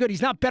Thomas is very good.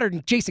 He's not better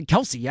than Jason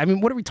Kelce. I mean,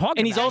 what are we talking about?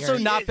 And he's also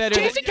not better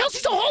than... Jason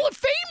Kelce's a Hall of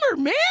Famer,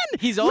 man.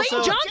 He's also...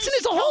 Lane Johnson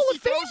is a Hall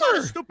of Famer.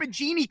 A stupid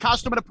genie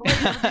costume at a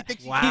parade.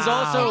 Wow. He's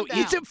also...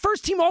 He's a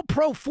first-team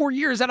All-Pro 4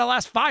 years out of the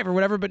last 5 or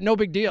whatever, but no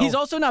big deal. He's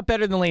also not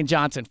better than Lane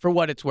Johnson, for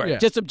what it's worth. Yeah.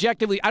 Just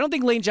objectively, I don't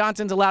think Lane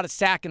Johnson's allowed a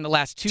sack in the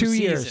last 2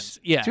 seasons.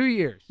 Yeah. 2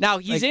 years. Now,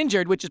 he's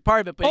injured, which is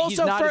part of it, but he's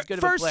not as good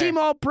of a player. First-team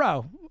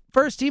All-Pro.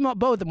 First-team,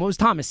 both of them. What was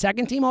Thomas?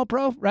 Second-team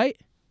All-Pro, right?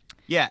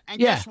 Yeah, and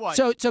guess what?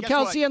 So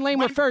Kelce and Lane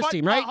were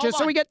first-team, right? Just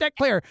so we get that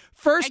clear.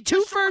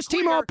 Two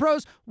first-team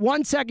All-Pros,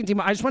 1 second-team.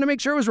 I just want to make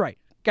sure it was right.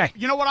 Okay.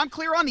 You know what I'm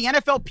clear on? The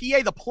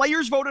NFLPA, the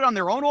players voted on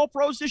their own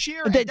All-Pros this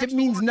year. That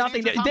means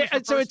nothing.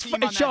 So it's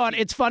Sean.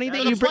 It's funny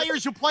that you bring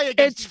players who play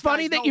against. It's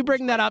funny that you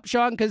bring that up,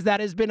 Sean, because that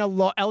has been a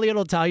law. Elliot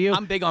will tell you.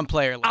 I'm big on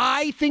player lists.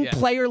 I think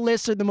player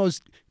lists are the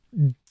most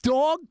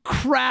dog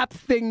crap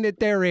thing that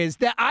there is.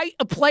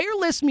 A player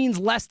list means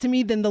less to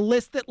me than the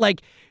list that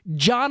like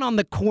John on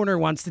the corner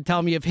wants to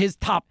tell me of his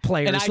top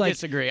players. And I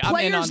disagree. I'm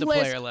in on the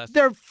player list.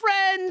 They're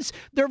friends.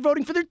 They're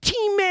voting for their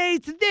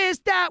teammates. This,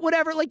 that,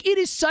 whatever. Like, it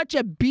is such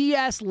a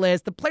BS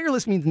list. The player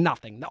list means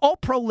nothing. The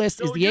All-Pro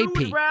list is the AP.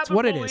 It's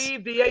what it is.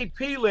 The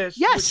AP list,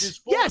 yes, which is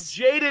full of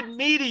jaded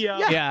media.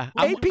 Yeah.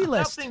 AP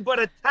list. Nothing but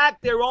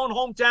attack their own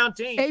hometown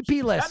team.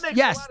 AP list.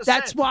 Yes,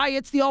 that's why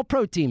it's the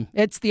All-Pro team.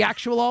 It's the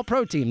actual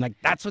All-Pro team. Like,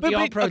 that's what the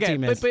All-Pro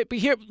team is. But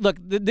here, look,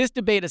 this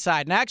debate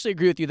aside, and I actually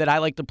agree with you that I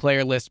like the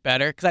player list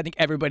better because I think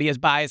everybody has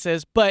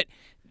biases. But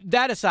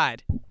that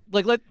aside,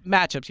 like,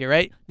 matchups here,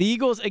 right? The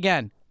Eagles,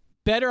 again,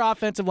 better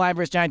offensive line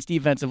versus Giants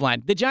defensive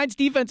line. The Giants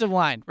defensive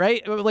line,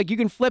 right? Like, you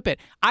can flip it.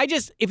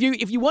 If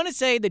you want to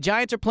say the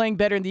Giants are playing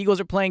better and the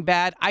Eagles are playing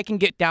bad, I can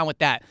get down with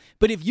that.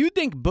 But if you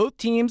think both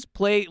teams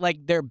play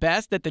like their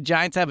best, that the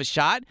Giants have a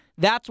shot,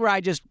 that's where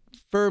I just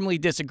firmly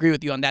disagree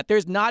with you on that.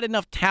 There's not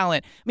enough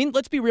talent. I mean,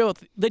 let's be real.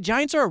 The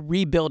Giants are a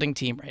rebuilding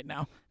team right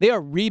now. They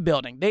are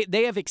rebuilding.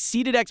 They have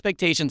exceeded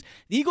expectations.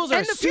 The Eagles are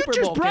a Super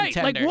Bowl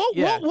contender.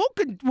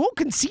 Like we'll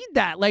concede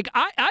that. Like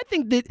I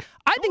think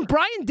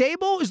Brian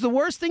Daboll is the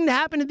worst thing to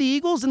happen to the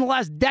Eagles in the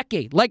last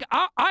decade. Like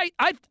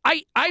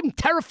I'm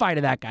terrified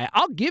of that guy.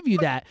 I'll give you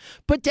that.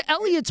 But to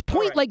Elliot's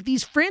point, like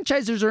these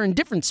franchises are in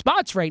different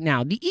spots right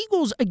now. The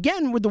Eagles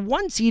again were the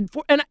 1 seed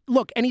and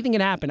look, anything can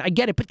happen. I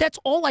get it, but that's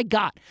all I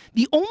got.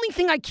 The only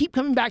thing I keep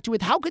coming back to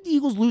with how could the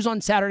Eagles lose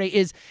on Saturday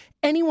is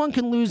anyone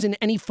can lose in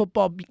any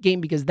football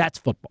game because that's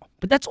football.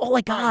 But that's all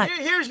I got.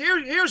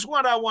 Here's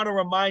what I want to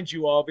remind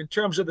you of in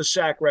terms of the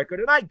sack record,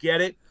 and I get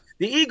it.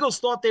 The Eagles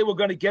thought they were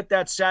going to get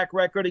that sack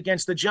record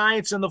against the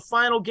Giants in the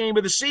final game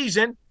of the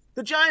season.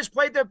 The Giants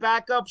played their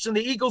backups, and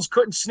the Eagles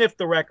couldn't sniff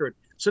the record.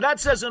 So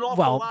that says an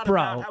awful lot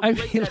about how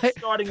great that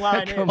starting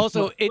line is.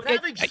 Also,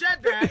 having said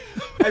that,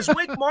 as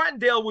Wink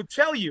Martindale would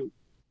tell you,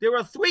 there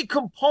are 3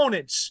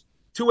 components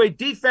to a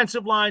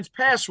defensive line's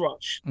pass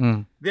rush.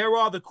 There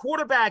are the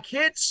quarterback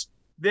hits,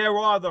 there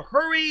are the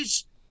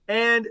hurries,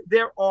 and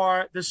there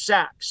are the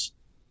sacks.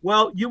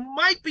 Well, you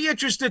might be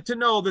interested to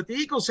know that the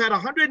Eagles had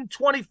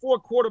 124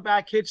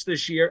 quarterback hits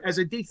this year as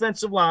a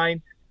defensive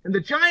line, and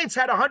the Giants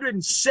had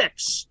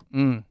 106.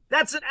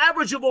 That's an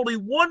average of only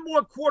 1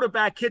 more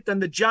quarterback hit than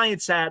the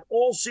Giants had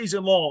all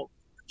season long.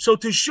 So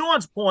to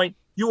Sean's point,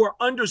 you are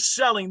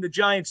underselling the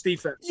Giants'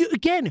 defense.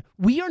 Again,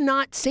 we are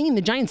not saying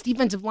the Giants'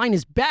 defensive line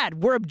is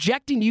bad. We're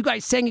objecting to you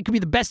guys saying it could be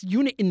the best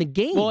unit in the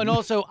game. Well, and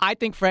also, I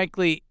think,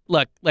 frankly,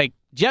 look, like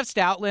Jeff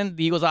Stoutland,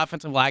 the Eagles'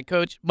 offensive line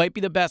coach, might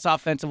be the best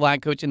offensive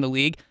line coach in the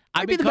league.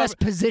 I've been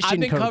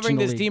covering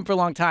this team for a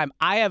long time.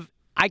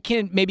 I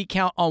can maybe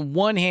count on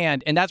one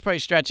hand, and that's probably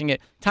stretching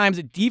it, times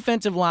the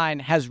defensive line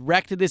has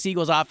wrecked this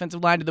Eagles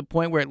offensive line to the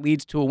point where it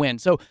leads to a win.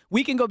 So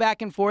we can go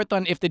back and forth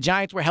on if the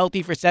Giants were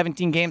healthy for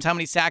 17 games, how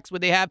many sacks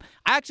would they have?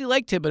 I actually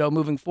like Thibodeau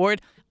moving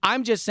forward.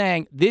 I'm just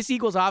saying this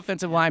Eagles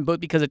offensive line, both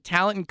because of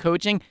talent and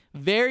coaching,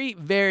 very,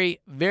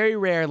 very, very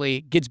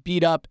rarely gets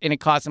beat up and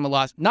it costs him a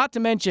loss. Not to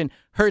mention,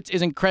 Hurts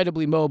is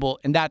incredibly mobile,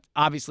 and that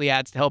obviously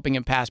adds to helping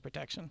in pass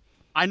protection.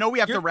 I know we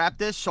have to wrap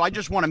this, so I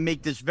just want to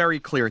make this very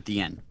clear at the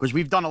end, because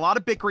we've done a lot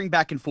of bickering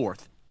back and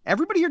forth.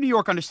 Everybody here in New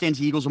York understands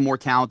the Eagles are more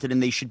talented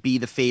and they should be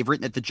the favorite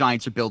and that the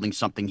Giants are building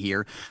something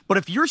here. But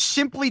if you're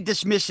simply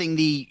dismissing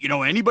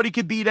anybody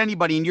could beat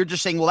anybody and you're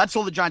just saying, well, that's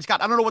all the Giants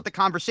got, I don't know what the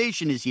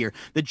conversation is here.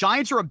 The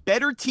Giants are a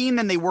better team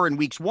than they were in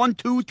weeks 1,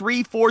 2,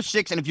 3, 4,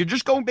 6. And if you're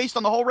just going based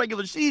on the whole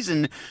regular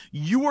season,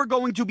 you are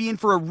going to be in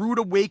for a rude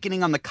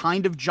awakening on the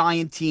kind of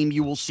Giant team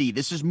you will see.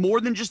 This is more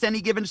than just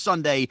any given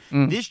Sunday.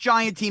 This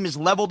Giant team has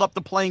leveled up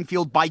the playing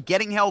field by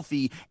getting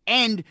healthy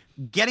and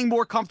getting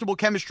more comfortable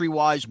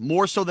chemistry-wise,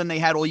 more so than they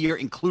had all year,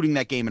 including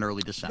that game in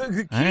early December.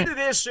 The key to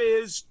this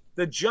is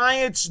the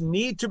Giants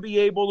need to be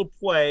able to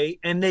play,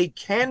 and they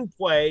can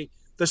play,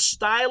 the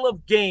style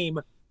of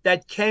game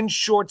that can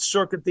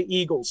short-circuit the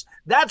Eagles.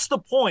 That's the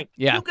point.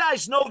 Yeah. You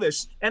guys know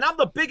this, and I'm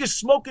the biggest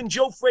Smokin'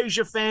 Joe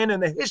Frazier fan in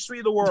the history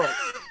of the world.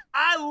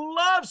 I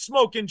love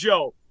Smokin'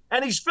 Joe,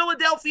 and he's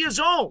Philadelphia's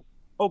own,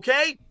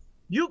 okay?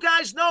 You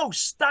guys know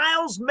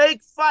styles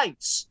make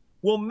fights.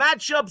 Will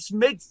matchups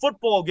make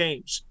football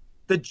games?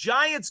 The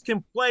Giants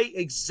can play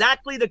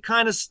exactly the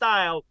kind of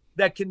style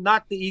that can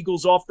knock the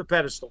Eagles off the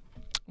pedestal.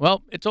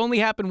 Well, it's only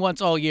happened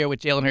once all year with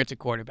Jalen Hurts at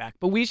quarterback,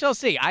 but we shall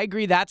see. I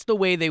agree that's the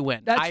way they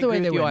win. That's the way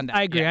they win.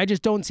 I agree. Yeah. I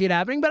just don't see it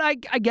happening, but I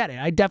get it.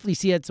 I definitely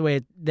see it's the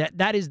way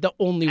that is the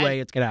only way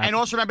it's going to happen. And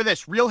also remember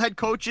this, real head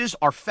coaches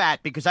are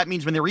fat because that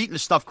means when they're eating the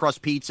stuffed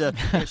crust pizza,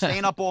 they're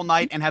staying up all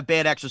night and have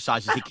bad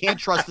exercises. You can't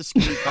trust the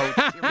skinny coach.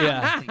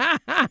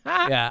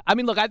 Yeah. I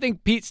mean, look, I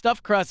think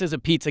stuffed crust is a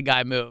pizza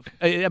guy move.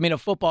 I mean, a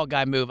football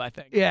guy move, I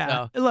think.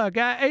 Yeah. So. Look,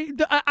 I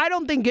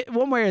don't think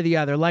one way or the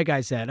other, like I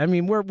said. I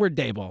mean, we're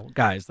Daboll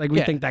guys. Like we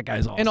think that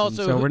guy's awesome. And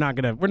also, so we're not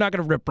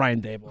gonna rip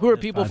Brian Daboll. Who are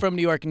people from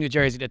New York and New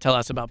Jersey to tell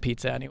us about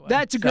pizza anyway?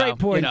 That's a great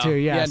point too.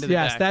 Yes,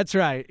 that's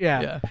right.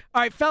 Yeah.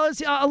 All right,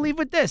 fellas, I'll leave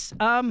with this.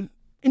 Enjoy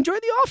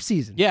the off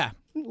season. Yeah.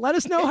 Let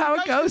us know how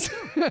it goes.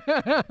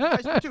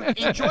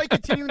 Enjoy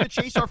continuing to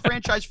chase our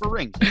franchise for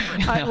rings.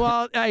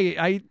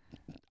 I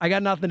I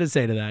got nothing to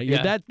say to that.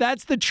 Yeah.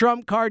 That's the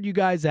trump card you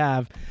guys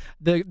have.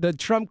 The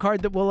trump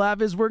card that we'll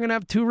have is we're going to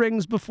have 2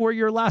 rings before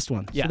your last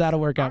one. Yeah. So that'll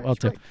work out well,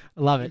 too.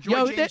 I love it.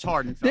 Enjoy James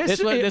Harden, fellas.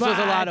 This was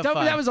a lot of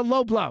fun. That was a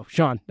low blow,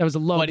 Sean. That was a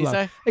low blow. What'd he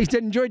say? He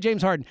said, enjoy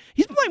James Harden.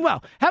 He's playing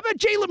well. How about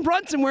Jalen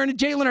Brunson wearing a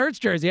Jalen Hurts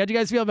jersey? How'd you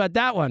guys feel about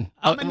that one?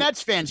 I'm a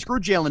Nets fan. Screw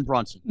Jalen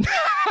Brunson.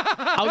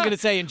 I was going to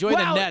say, enjoy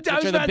the Nets, I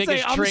which was are the about to say,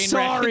 biggest I'm train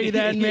sorry wreck.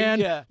 then, man.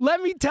 Yeah.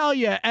 Let me tell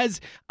you, as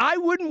I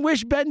wouldn't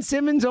wish Ben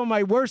Simmons on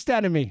my worst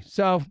enemy.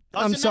 So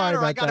I'm Doesn't sorry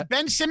matter. I about got that. a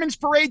Ben Simmons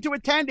parade to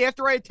attend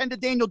after I attend a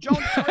Daniel Jones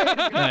parade.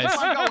 Nice.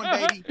 Keep on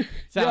going, baby.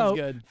 Sounds Yo,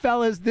 good.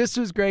 Fellas, this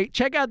was great.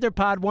 Check out their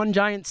pod, One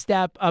Giant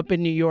Step, up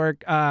in New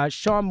York.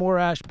 Sean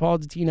Morash, Paul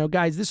Dottino.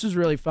 Guys, this was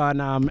really fun.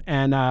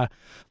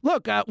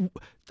 Look, a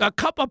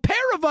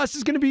pair of us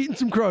is going to be eating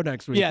some crow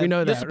next week. Yeah, we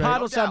know this that, pod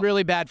right? will sound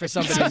really bad for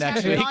somebody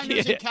next week.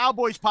 Niners and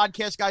Cowboys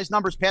podcast guys'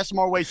 numbers. Pass them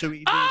our way so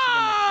we can do this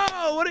again.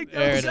 Oh, what a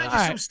There it Send is. you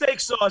some steak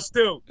sauce,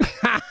 too.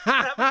 Have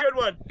a good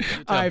one.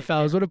 All right,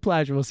 fellas, what a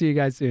pleasure. We'll see you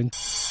guys soon.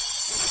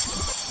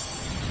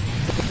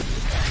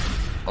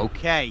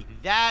 Okay,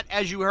 that,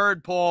 as you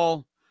heard,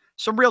 Paul,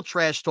 some real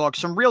trash talk,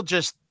 some real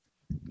just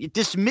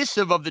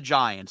dismissive of the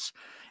Giants.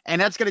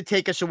 And that's going to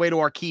take us away to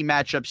our key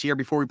matchups here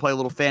before we play a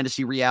little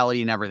fantasy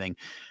reality and everything.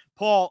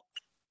 Paul,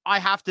 I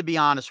have to be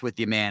honest with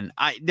you, man.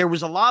 There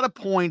was a lot of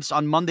points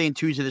on Monday and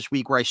Tuesday this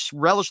week where I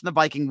relished in the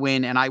Viking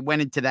win and I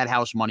went into that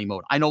house money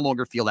mode. I no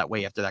longer feel that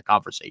way after that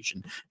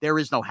conversation. There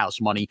is no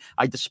house money.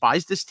 I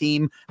despise this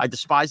team. I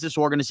despise this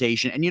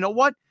organization. And you know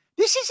what?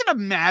 This isn't a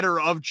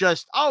matter of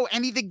just,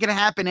 anything can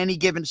happen any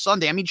given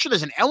Sunday. I mean, sure,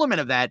 there's an element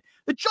of that.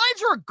 The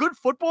Giants are a good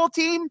football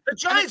team. The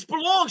Giants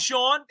belong,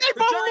 Sean. They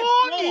The Giants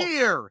belong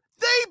here.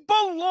 They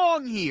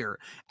belong here.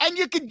 And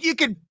you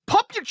can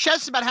pump your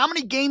chest about how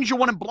many games you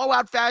want in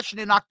blowout fashion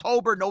in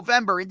October,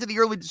 November, into the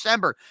early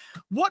December.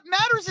 What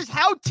matters is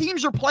how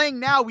teams are playing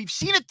now. We've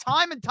seen it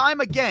time and time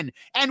again,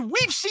 and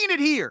we've seen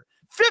it here.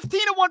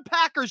 15-1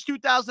 Packers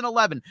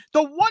 2011,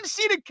 the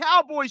 1-seeded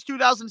Cowboys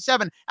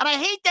 2007, and I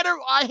hate that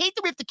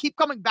we have to keep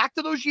coming back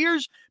to those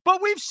years,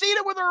 but we've seen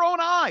it with our own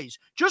eyes.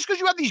 Just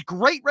because you have these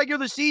great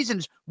regular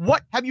seasons,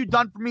 what have you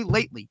done for me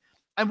lately?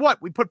 And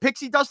what? We put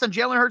pixie dust on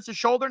Jalen Hurts'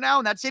 shoulder now,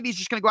 and that's it? He's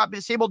just going to go out and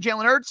disable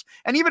Jalen Hurts?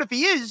 And even if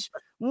he is,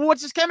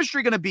 what's his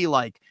chemistry going to be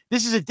like?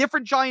 This is a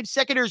different Giants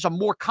secondary. It's a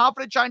more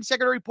confident Giants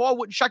secondary. Paul,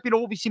 wouldn't shock me to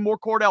we see more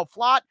Cordell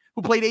Flott,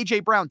 who played A.J.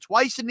 Brown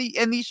twice in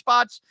these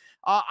spots.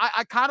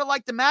 I kind of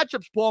like the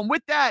matchups, Paul. And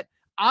with that,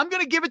 I'm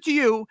going to give it to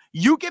you.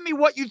 You give me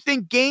what you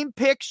think, game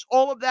picks,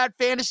 all of that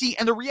fantasy,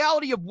 and the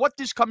reality of what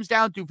this comes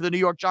down to for the New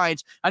York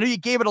Giants. I know you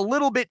gave it a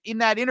little bit in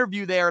that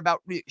interview there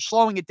about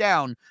slowing it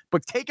down,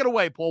 but take it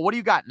away, Paul. What do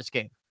you got in this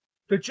game?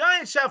 The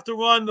Giants have to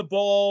run the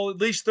ball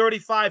at least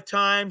 35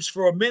 times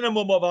for a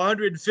minimum of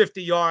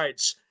 150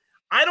 yards.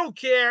 I don't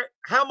care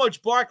how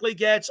much Barkley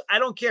gets. I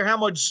don't care how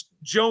much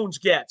Jones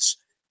gets.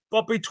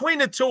 But between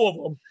the two of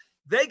them,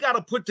 they got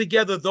to put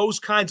together those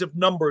kinds of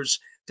numbers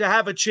to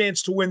have a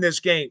chance to win this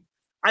game.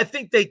 I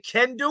think they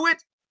can do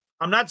it.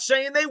 I'm not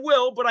saying they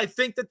will, but I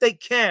think that they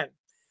can.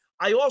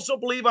 I also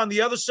believe on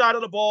the other side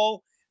of the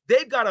ball,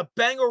 they've got to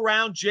bang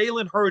around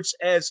Jalen Hurts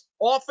as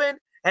often,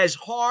 as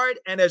hard,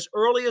 and as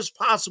early as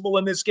possible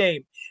in this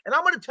game. And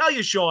I'm going to tell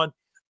you, Sean,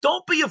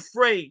 don't be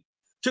afraid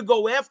to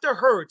go after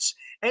Hurts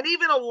and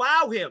even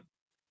allow him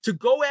to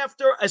go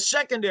after a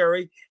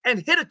secondary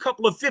and hit a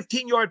couple of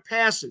 15-yard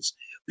passes.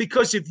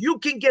 Because if you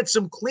can get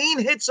some clean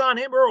hits on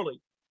him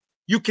early,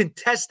 you can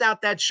test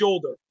out that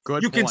shoulder.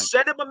 Good you point. can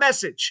send him a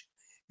message.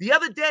 The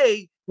other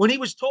day, when he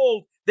was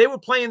told they were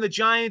playing the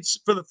Giants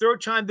for the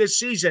third time this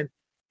season,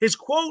 his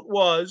quote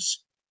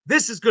was,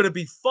 "This is going to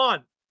be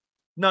fun."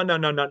 No.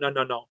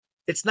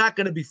 It's not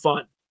going to be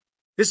fun.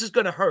 This is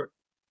going to hurt.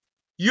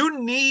 You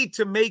need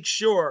to make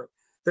sure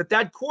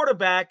that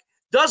quarterback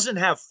doesn't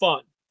have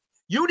fun.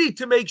 You need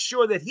to make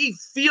sure that he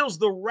feels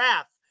the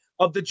wrath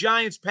of the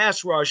Giants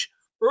pass rush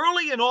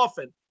early and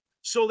often,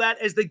 so that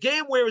as the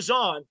game wears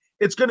on,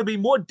 it's going to be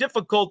more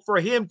difficult for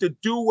him to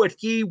do what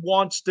he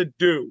wants to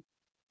do.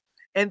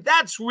 And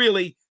that's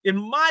really, in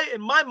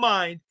my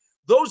mind,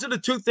 those are the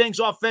two things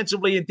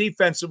offensively and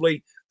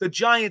defensively the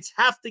Giants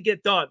have to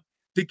get done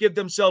to give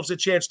themselves a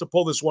chance to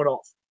pull this one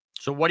off.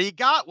 So what do you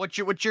got? What's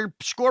your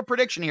score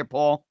prediction here,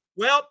 Paul?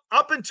 Well,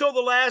 up until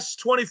the last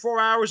 24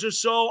 hours or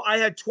so, I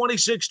had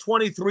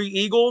 26-23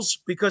 Eagles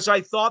because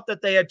I thought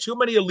that they had too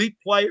many elite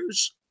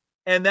players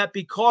and that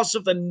because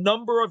of the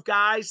number of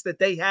guys that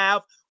they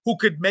have who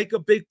could make a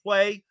big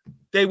play,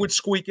 they would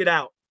squeak it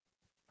out.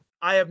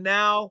 I have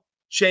now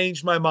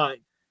changed my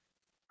mind.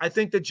 I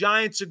think the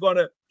Giants are going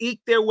to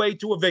eke their way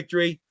to a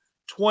victory,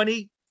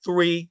 23-20.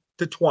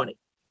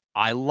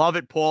 I love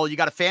it, Paul. You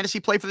got a fantasy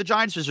play for the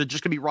Giants, or is it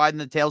just going to be riding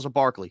the tails of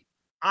Barkley?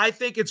 I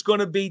think it's going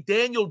to be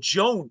Daniel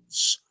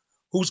Jones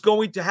who's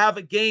going to have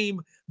a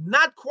game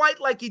not quite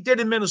like he did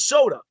in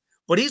Minnesota,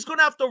 but he's going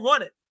to have to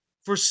run it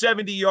for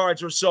 70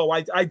 yards or so,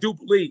 I do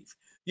believe.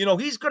 You know,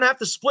 he's going to have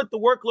to split the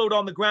workload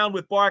on the ground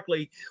with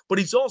Barkley, but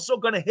he's also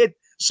going to hit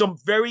some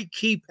very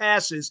key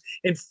passes.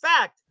 In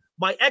fact,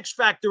 my X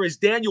factor is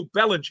Daniel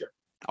Bellinger.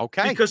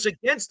 Okay. Because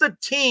against a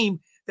team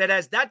that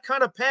has that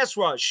kind of pass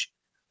rush,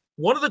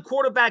 one of the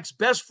quarterback's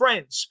best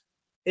friends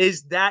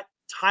is that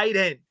tight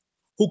end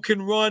who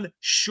can run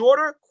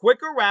shorter,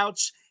 quicker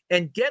routes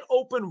and get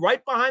open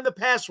right behind the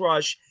pass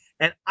rush.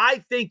 And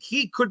I think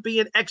he could be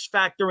an X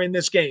factor in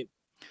this game.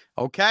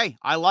 Okay,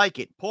 I like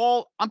it.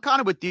 Paul, I'm kind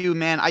of with you,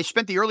 man. I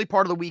spent the early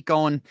part of the week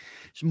going,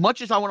 as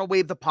much as I want to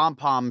wave the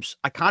pom-poms,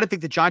 I kind of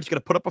think the Giants are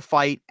going to put up a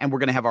fight and we're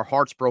going to have our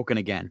hearts broken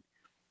again.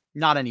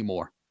 Not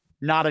anymore.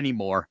 Not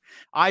anymore.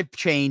 I've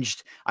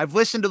changed. I've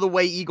listened to the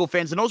way Eagle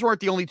fans, and those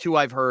weren't the only two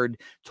I've heard,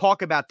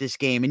 talk about this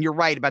game. And you're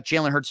right about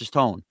Jalen Hurts'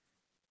 tone.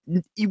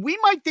 We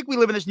might think we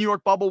live in this New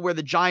York bubble where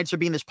the Giants are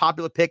being this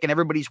popular pick and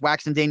everybody's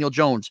waxing Daniel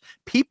Jones.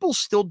 People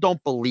still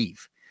don't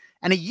believe.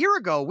 And a year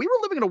ago, we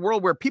were living in a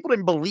world where people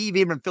didn't believe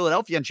even in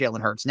Philadelphia and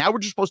Jalen Hurts. Now we're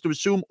just supposed to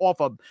assume off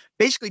of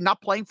basically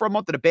not playing for a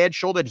month and a bad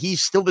shoulder that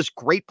he's still this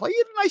great player. He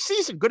had a nice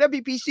season, good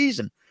MVP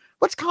season.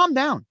 Let's calm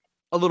down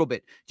a little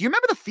bit. Do you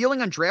remember the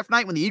feeling on draft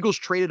night when the Eagles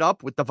traded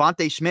up with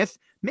Devontae Smith?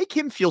 Make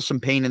him feel some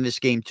pain in this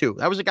game too.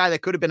 That was a guy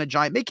that could have been a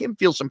Giant. Make him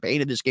feel some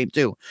pain in this game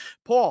too.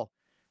 Paul,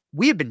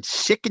 we have been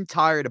sick and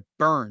tired of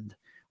burned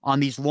on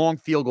these long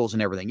field goals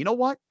and everything. You know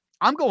what?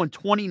 I'm going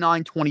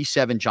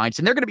 29-27 Giants,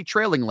 and they're going to be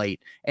trailing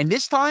late. And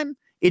this time,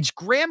 it's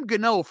Graham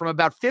Gano from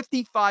about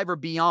 55 or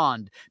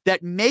beyond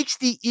that makes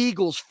the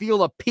Eagles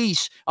feel a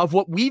piece of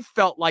what we've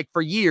felt like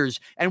for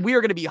years. And we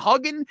are going to be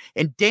hugging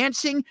and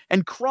dancing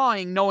and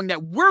crying, knowing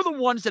that we're the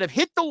ones that have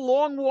hit the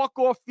long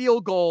walk-off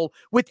field goal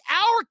with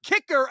our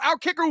kicker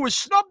who was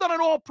snubbed on an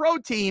all-pro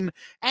team,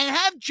 and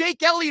have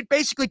Jake Elliott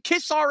basically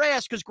kiss our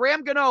ass because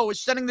Graham Gano is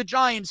sending the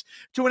Giants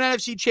to an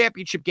NFC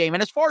championship game.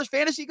 And as far as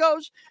fantasy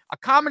goes, a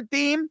common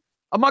theme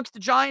amongst the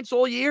Giants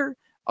all year,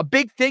 a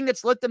big thing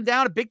that's let them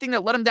down, a big thing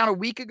that let them down a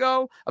week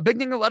ago, a big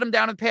thing that let them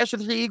down in the past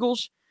with the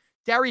Eagles.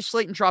 Darius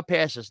Slayton dropped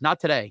passes, not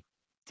today.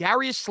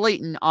 Darius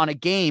Slayton on a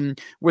game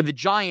where the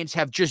Giants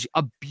have just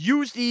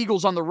abused the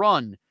Eagles on the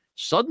run.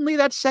 Suddenly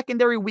that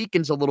secondary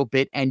weakens a little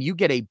bit, and you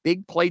get a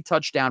big play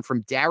touchdown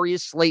from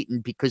Darius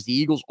Slayton because the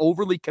Eagles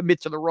overly commit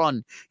to the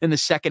run in the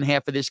second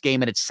half of this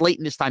game, and it's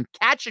Slayton this time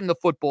catching the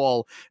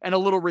football and a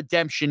little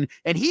redemption,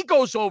 and he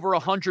goes over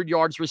 100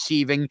 yards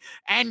receiving.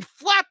 And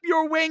flap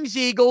your wings,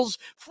 Eagles.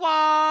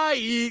 Fly,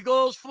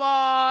 Eagles,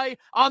 fly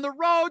on the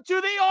road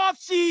to the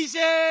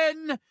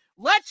offseason.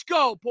 Let's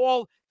go,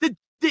 Paul.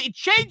 It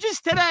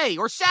changes today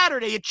or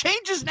Saturday. It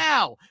changes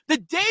now. The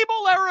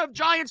Dable era of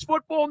Giants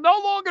football, no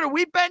longer do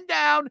we bend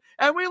down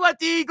and we let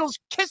the Eagles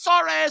kiss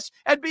our ass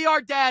and be our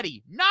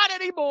daddy. Not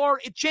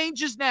anymore. It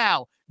changes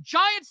now.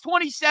 Giants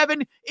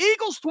 27,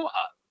 Giants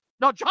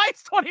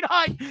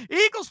 29,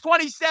 Eagles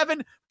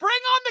 27. Bring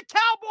on the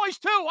Cowboys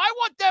too. I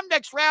want them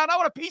next round. I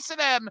want a piece of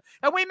them.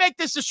 And we make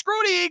this a screw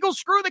the Eagles,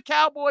 screw the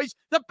Cowboys,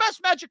 the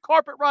best magic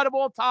carpet ride of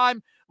all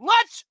time.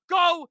 Let's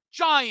go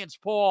Giants,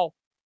 Paul.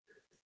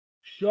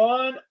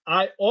 Sean,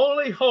 I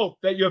only hope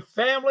that your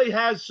family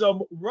has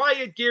some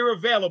riot gear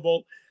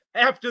available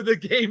after the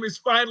game is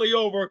finally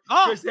over,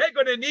 because they're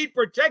going to need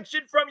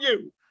protection from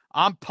you.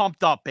 I'm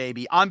pumped up,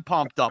 baby. I'm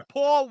pumped up.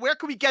 Paul, where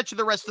can we get you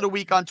the rest of the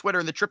week on Twitter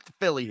and the trip to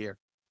Philly here?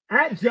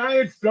 At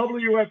Giants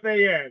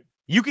WFAN.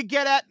 You could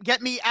get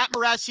me at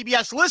Mraz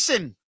CBS.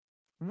 Listen,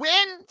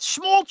 when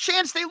small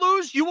chance they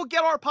lose, you will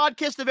get our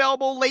podcast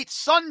available late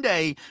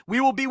Sunday.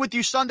 We will be with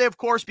you Sunday, of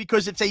course,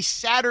 because it's a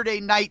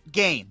Saturday night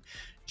game.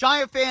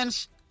 Giant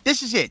fans,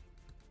 this is it.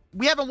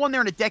 We haven't won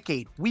there in a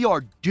decade. We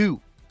are due.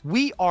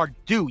 We are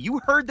due. You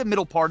heard the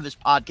middle part of this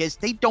podcast.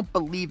 They don't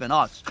believe in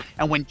us.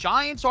 And when the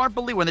Giants aren't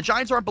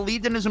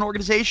believed in as an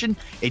organization,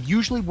 it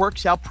usually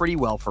works out pretty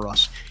well for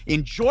us.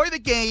 Enjoy the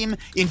game.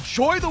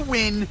 Enjoy the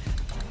win.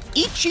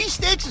 Eat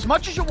cheesesteaks as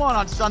much as you want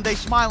on Sunday,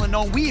 smiling,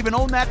 knowing we even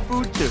own that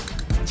food too.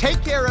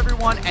 Take care,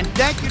 everyone, and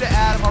thank you to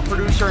Adam, our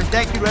producer, and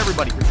thank you to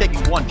everybody for taking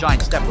one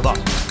giant step with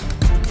us.